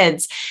strong-willed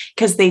kids,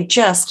 because they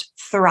just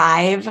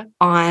thrive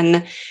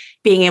on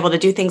being able to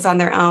do things on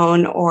their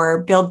own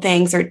or build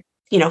things or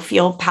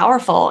feel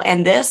powerful.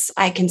 And this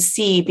I can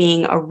see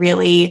being a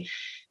really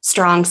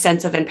strong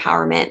sense of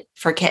empowerment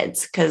for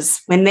kids,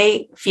 because when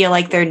they feel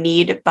like their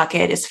need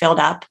bucket is filled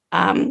up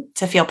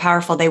to feel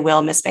powerful, they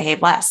will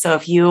misbehave less. So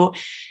if you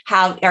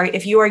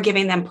are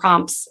giving them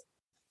prompts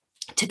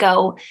to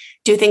go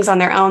do things on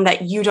their own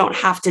that you don't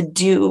have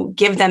to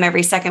give them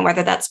every second,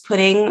 whether that's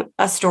putting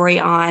a story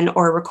on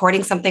or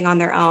recording something on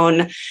their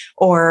own,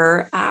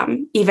 or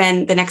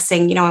even the next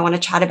thing, I want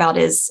to chat about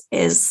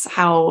is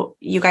how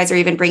you guys are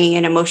even bringing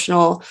in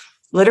emotional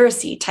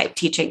literacy type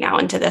teaching now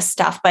into this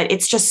stuff, but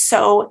it's just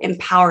so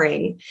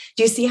empowering.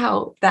 Do you see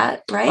how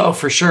that, right? Oh,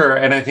 for sure.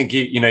 And I think,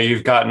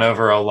 you've gotten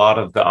over a lot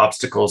of the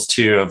obstacles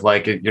too, of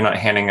like, you're not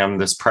handing them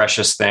this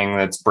precious thing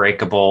that's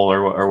breakable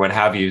or what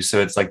have you.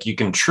 So it's like, you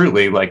can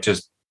truly like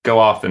just go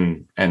off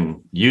and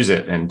use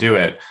it and do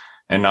it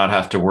and not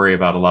have to worry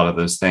about a lot of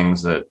those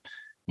things that,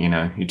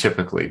 you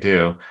typically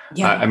do.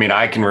 Yeah.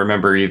 I can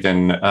remember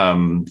even,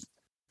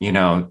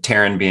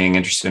 Taryn being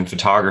interested in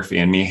photography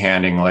and me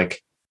handing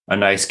like a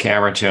nice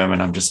camera to him.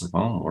 And I'm just like,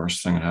 the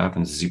worst thing that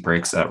happens is he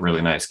breaks that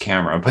really nice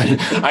camera. But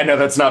I know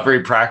that's not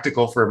very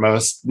practical for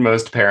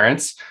most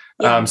parents.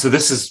 Yeah. So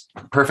this is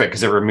perfect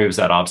because it removes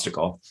that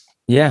obstacle.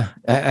 Yeah,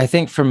 I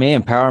think for me,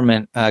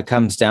 empowerment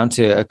comes down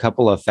to a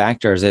couple of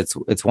factors.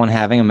 It's one,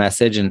 having a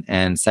message,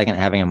 and second,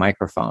 having a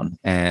microphone,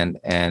 and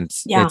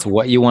Yeah. it's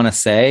what you want to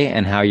say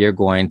and how you're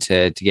going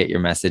to get your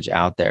message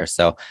out there.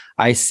 So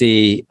I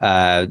see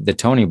the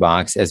Tony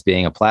Box as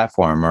being a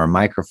platform or a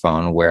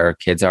microphone where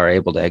kids are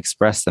able to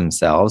express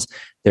themselves.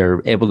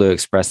 They're able to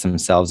express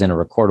themselves in a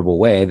recordable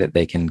way that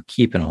they can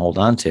keep and hold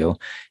on to.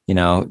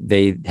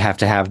 They have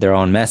to have their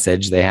own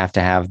message. They have to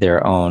have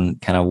their own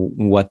kind of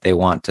what they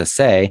want to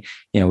say.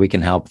 We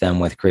can help them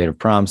with creative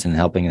prompts and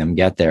helping them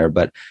get there.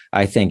 But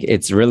I think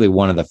it's really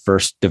one of the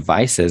first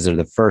devices or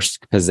the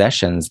first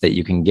possessions that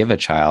you can give a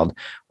child,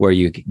 where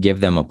you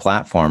give them a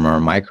platform or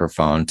a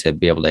microphone to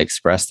be able to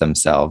express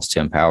themselves, to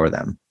empower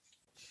them.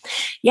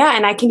 Yeah.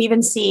 And I can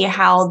even see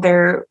how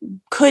there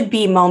could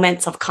be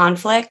moments of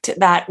conflict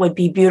that would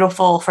be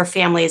beautiful for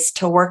families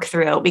to work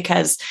through,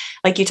 because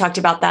like you talked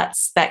about,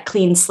 that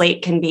clean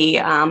slate can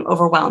be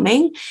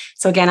overwhelming.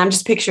 So again, I'm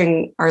just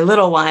picturing our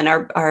little one,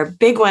 our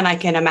big one. I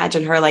can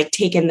imagine her like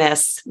taking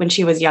this when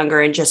she was younger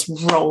and just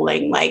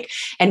rolling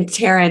and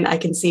Taryn, I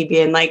can see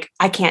being like,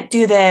 I can't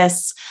do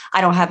this.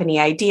 I don't have any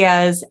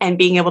ideas, and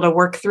being able to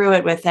work through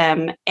it with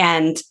him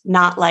and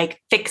not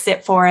like fix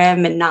it for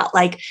him and not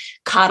like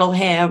coddle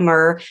him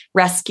or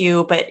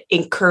rescue, but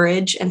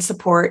encourage and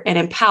support and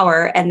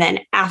empower. And then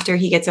after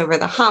he gets over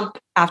the hump,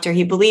 after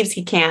he believes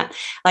he can't,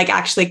 like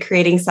actually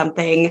creating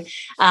something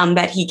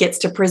that he gets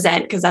to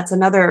present, because that's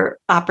another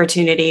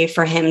opportunity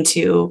for him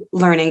to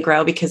learn and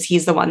grow, because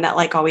he's the one that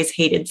like always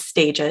hated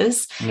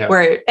stages.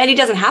 Yeah. And he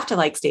doesn't have to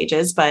like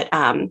stages, but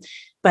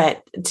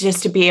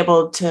just to be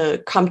able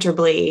to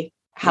comfortably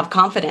have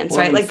confidence,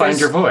 right? Like find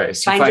your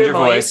voice,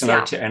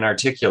 and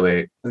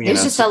articulate.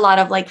 There's just a lot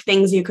of like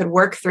things you could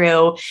work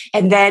through.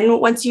 And then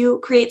once you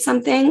create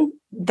something,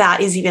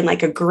 that is even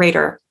like a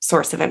greater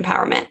source of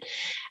empowerment,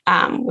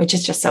 which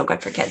is just so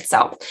good for kids.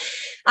 So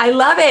I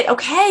love it.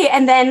 Okay.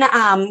 And then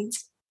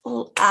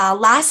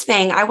last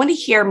thing, I want to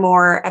hear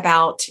more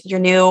about your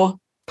new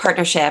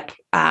partnership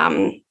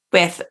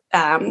with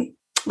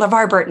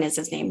LeVar Burton is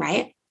his name,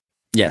 right?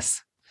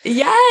 Yes.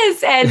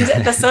 Yes. And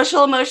the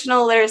social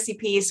emotional literacy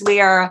piece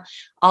we are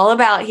all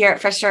about here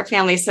at Fresh Start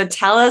Family. So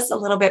tell us a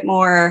little bit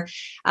more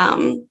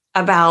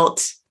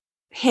about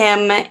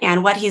him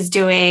and what he's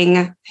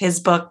doing. His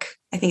book,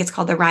 I think it's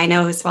called The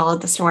Rhino Who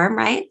Swallowed the Storm,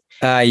 right?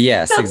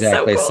 Yes, That's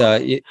exactly. so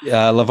cool.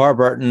 LeVar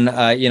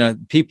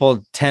Burton,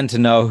 people tend to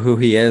know who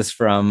he is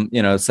from,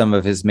 some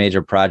of his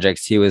major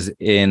projects. He was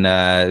in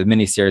a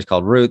miniseries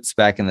called Roots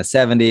back in the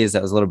 70s.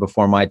 That was a little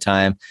before my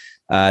time.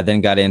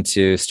 Then got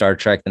into Star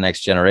Trek: The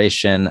Next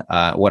Generation.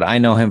 What I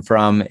know him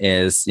from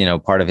is,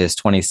 part of his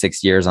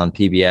 26 years on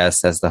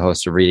PBS as the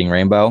host of Reading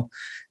Rainbow.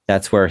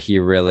 That's where he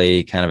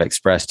really kind of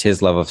expressed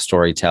his love of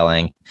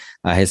storytelling,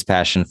 his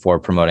passion for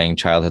promoting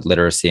childhood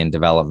literacy and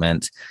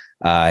development.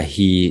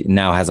 He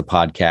now has a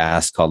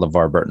podcast called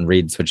LeVar Burton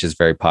Reads, which is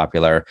very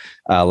popular.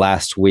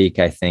 Last week,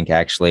 I think,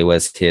 actually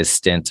was his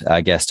stint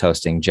guest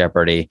hosting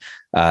Jeopardy.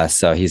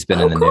 So he's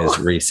been in the news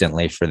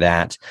recently for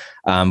that.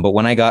 But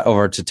when I got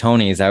over to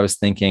Tony's, I was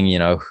thinking,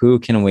 who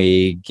can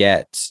we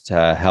get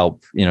to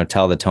help,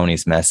 tell the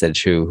Tony's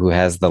message, who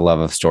has the love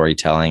of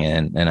storytelling?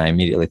 And I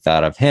immediately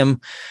thought of him.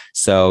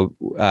 So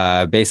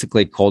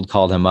basically cold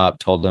called him up,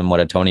 told him what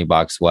a Tony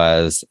Box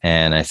was.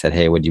 And I said,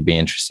 hey, would you be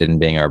interested in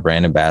being our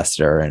brand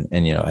ambassador? And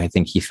I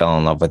think he fell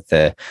in love with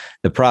the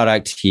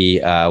product.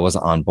 He was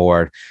on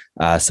board.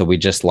 So we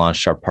just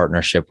launched our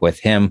partnership with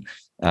him.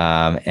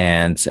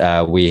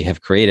 And we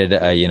have created,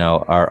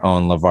 our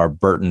own LeVar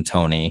Burton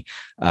Tony,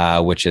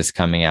 which is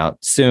coming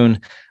out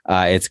soon.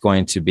 It's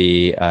going to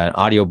be an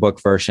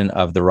audiobook version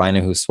of The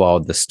Rhino Who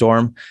Swallowed the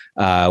Storm,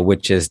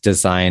 which is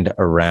designed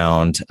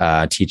around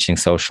teaching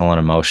social and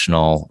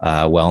emotional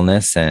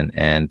wellness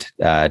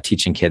and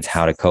teaching kids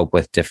how to cope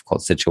with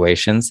difficult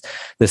situations.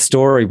 The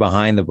story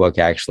behind the book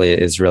actually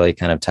is really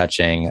kind of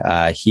touching.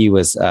 He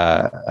was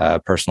a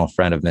personal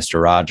friend of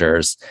Mr.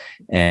 Rogers.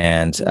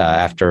 And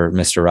after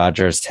Mr.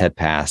 Rogers had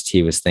passed,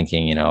 he was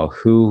thinking,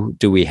 who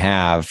do we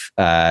have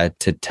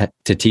to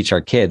teach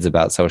our kids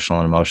about social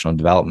and emotional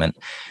development?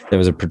 There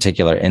was a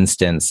particular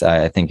instance,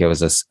 I think it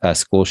was a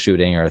school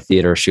shooting or a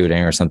theater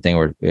shooting or something,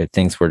 where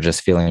things were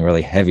just feeling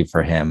really heavy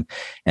for him.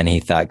 And he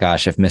thought,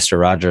 gosh, if Mr.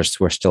 Rogers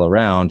were still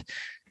around,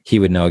 he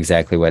would know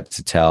exactly what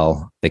to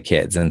tell the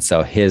kids. And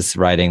so his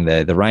writing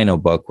the Rhino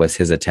book was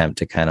his attempt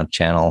to kind of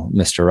channel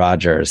Mr.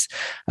 Rogers,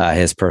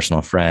 his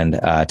personal friend,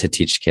 to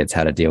teach kids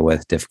how to deal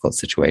with difficult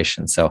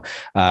situations. So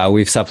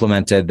we've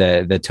supplemented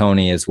the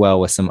Tony as well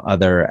with some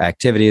other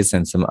activities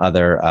and some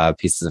other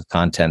pieces of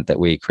content that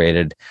we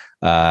created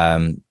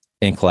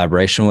in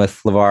collaboration with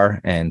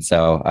LeVar. And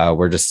so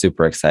we're just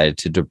super excited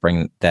to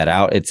bring that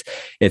out.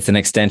 It's an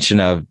extension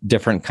of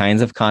different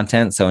kinds of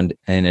content. So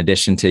in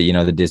addition to,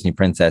 the Disney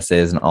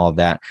princesses and all of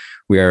that,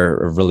 we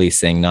are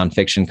releasing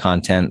nonfiction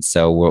content.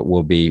 So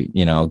we'll be,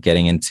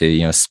 getting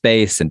into,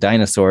 space and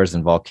dinosaurs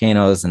and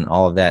volcanoes and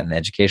all of that in the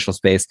educational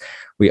space.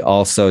 We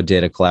also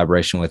did a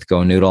collaboration with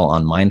Go Noodle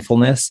on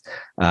mindfulness,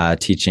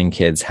 teaching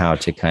kids how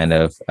to kind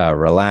of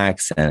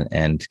relax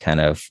and kind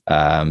of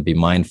be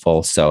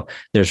mindful. So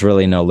there's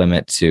really no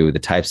limit to the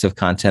types of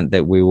content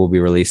that we will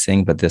be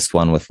releasing, but this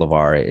one with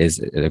LeVar is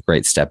a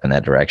great step in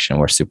that direction.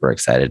 We're super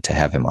excited to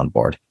have him on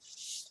board.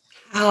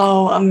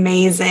 Oh,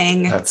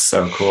 amazing. That's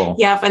so cool.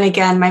 Yep. And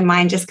again, my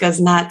mind just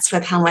goes nuts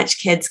with how much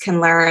kids can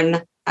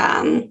learn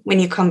when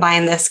you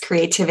combine this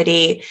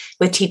creativity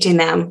with teaching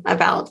them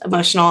about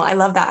emotional. I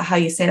love that, how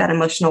you say that,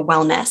 emotional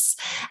wellness.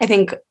 I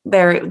think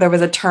there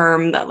was a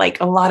term that like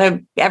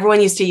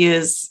everyone used to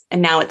use,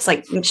 and now it's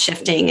like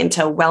shifting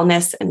into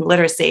wellness and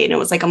literacy. And it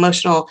was like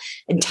emotional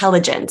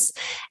intelligence.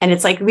 And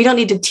it's like, we don't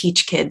need to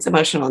teach kids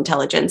emotional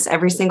intelligence.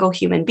 Every single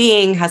human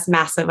being has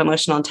massive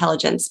emotional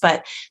intelligence,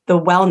 but the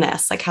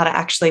wellness, like how to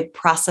actually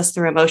process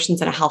through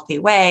emotions in a healthy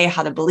way,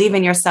 how to believe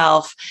in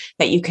yourself,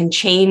 that you can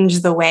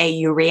change the way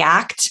you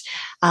react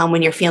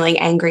when you're feeling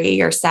angry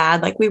or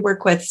sad. Like, we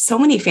work with so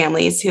many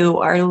families who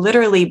are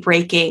literally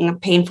breaking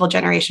painful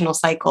generational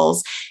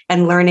cycles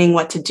and learning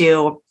what to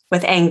do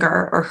with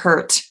anger or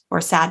hurt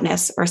or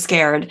sadness or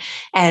scared.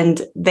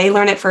 And they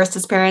learn it first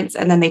as parents,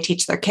 and then they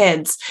teach their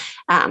kids.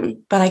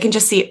 But I can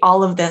just see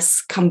all of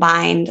this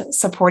combined,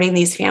 supporting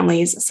these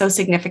families so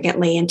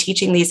significantly and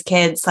teaching these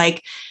kids,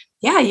 like,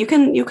 yeah, you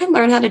can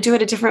learn how to do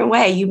it a different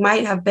way. You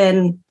might have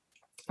been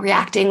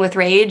reacting with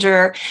rage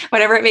or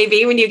whatever it may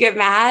be when you get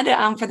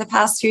mad for the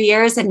past few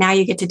years. And now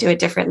you get to do it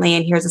differently.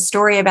 And here's a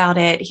story about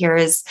it.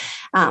 Here's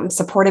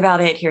support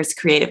about it. Here's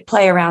creative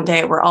play around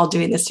it. We're all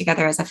doing this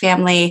together as a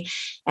family.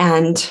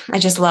 And I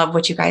just love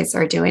what you guys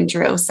are doing,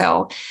 Drew.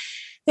 So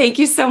thank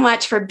you so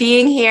much for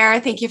being here.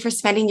 Thank you for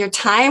spending your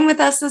time with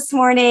us this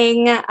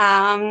morning.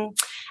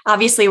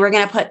 Obviously, we're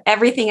going to put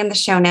everything in the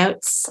show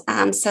notes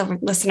so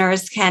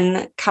listeners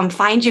can come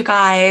find you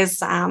guys.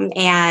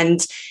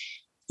 And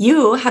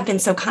you have been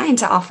so kind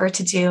to offer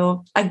to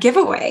do a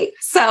giveaway.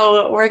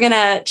 So we're going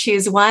to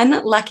choose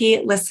one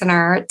lucky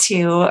listener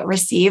to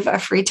receive a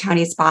free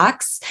Tony's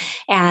box.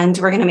 And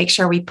we're going to make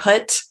sure we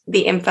put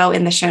the info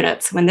in the show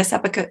notes. When this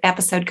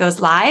episode goes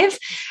live,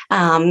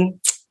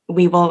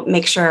 we will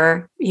make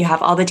sure you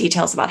have all the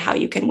details about how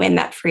you can win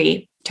that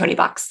free Tony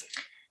box.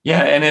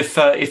 Yeah, and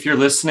if you're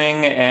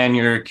listening and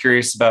you're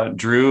curious about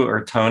Drew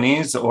or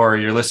Tony's, or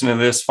you're listening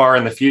to this far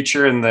in the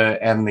future and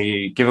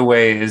the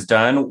giveaway is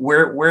done,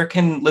 where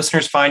can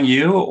listeners find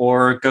you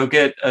or go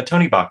get a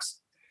Tony box?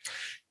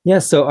 Yeah,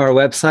 so our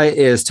website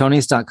is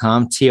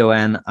tonys.com,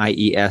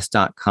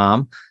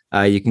 TONIES.com.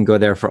 You can go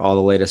there for all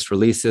the latest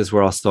releases.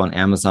 We're also on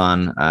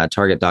Amazon,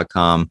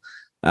 Target.com,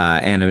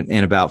 and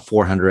in about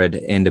 400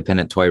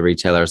 independent toy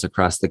retailers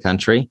across the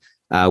country.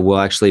 We'll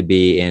actually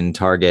be in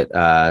Target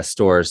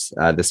stores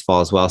this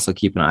fall as well, so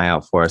keep an eye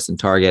out for us in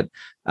Target.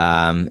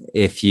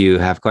 If you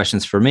have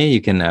questions for me,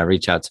 you can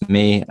reach out to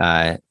me.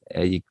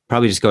 You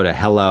probably just go to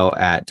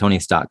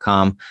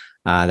hello@tonys.com.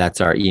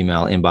 That's our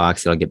email inbox.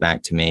 It'll get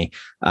back to me.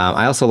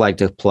 I also like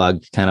to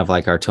plug kind of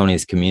like our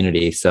Tony's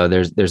community. So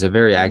there's a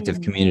very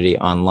active community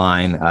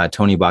online,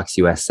 Tony Box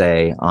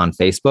USA on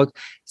Facebook.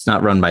 It's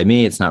not run by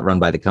me. It's not run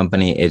by the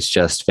company. It's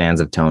just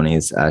fans of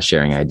Tony's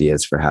sharing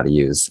ideas for how to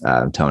use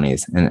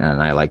Tony's.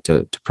 And I like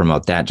to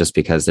promote that just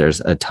because there's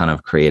a ton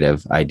of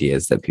creative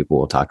ideas that people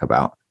will talk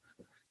about.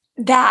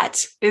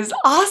 That is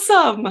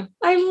awesome.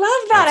 I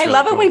love that. I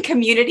love it when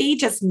community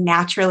just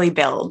naturally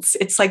builds.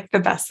 It's like the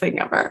best thing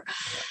ever.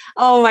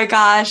 Oh my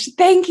gosh.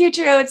 Thank you,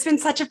 Drew. It's been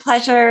such a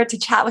pleasure to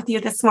chat with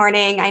you this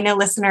morning. I know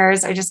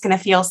listeners are just going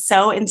to feel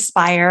so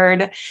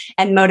inspired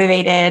and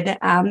motivated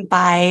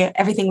by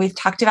everything we've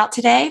talked about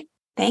today.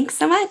 Thanks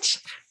so much.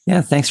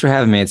 Yeah, thanks for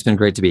having me. It's been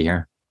great to be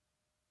here.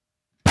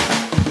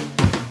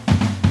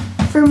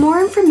 For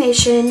more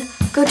information,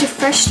 go to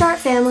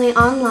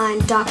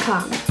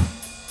freshstartfamilyonline.com.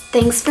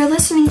 Thanks for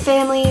listening,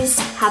 families.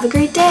 Have a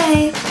great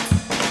day.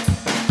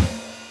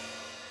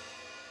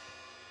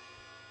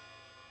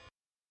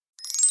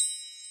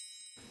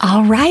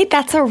 All right,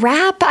 that's a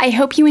wrap. I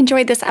hope you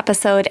enjoyed this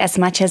episode as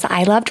much as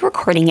I loved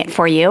recording it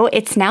for you.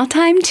 It's now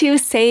time to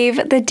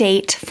save the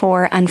date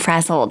for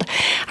Unfrazzled,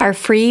 our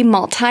free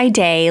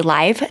multi-day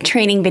live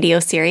training video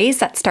series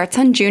that starts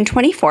on June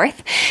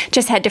 24th.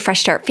 Just head to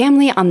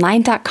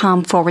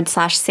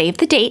freshstartfamilyonline.com/save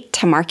the date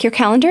to mark your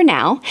calendar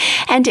now.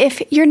 And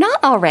if you're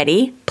not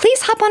already,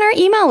 please hop on our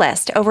email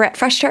list over at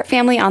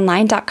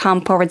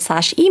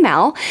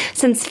freshstartfamilyonline.com/email,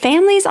 since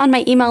families on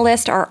my email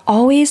list are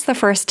always the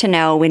first to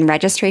know when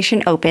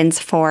registration opens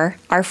for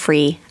our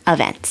free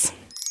events.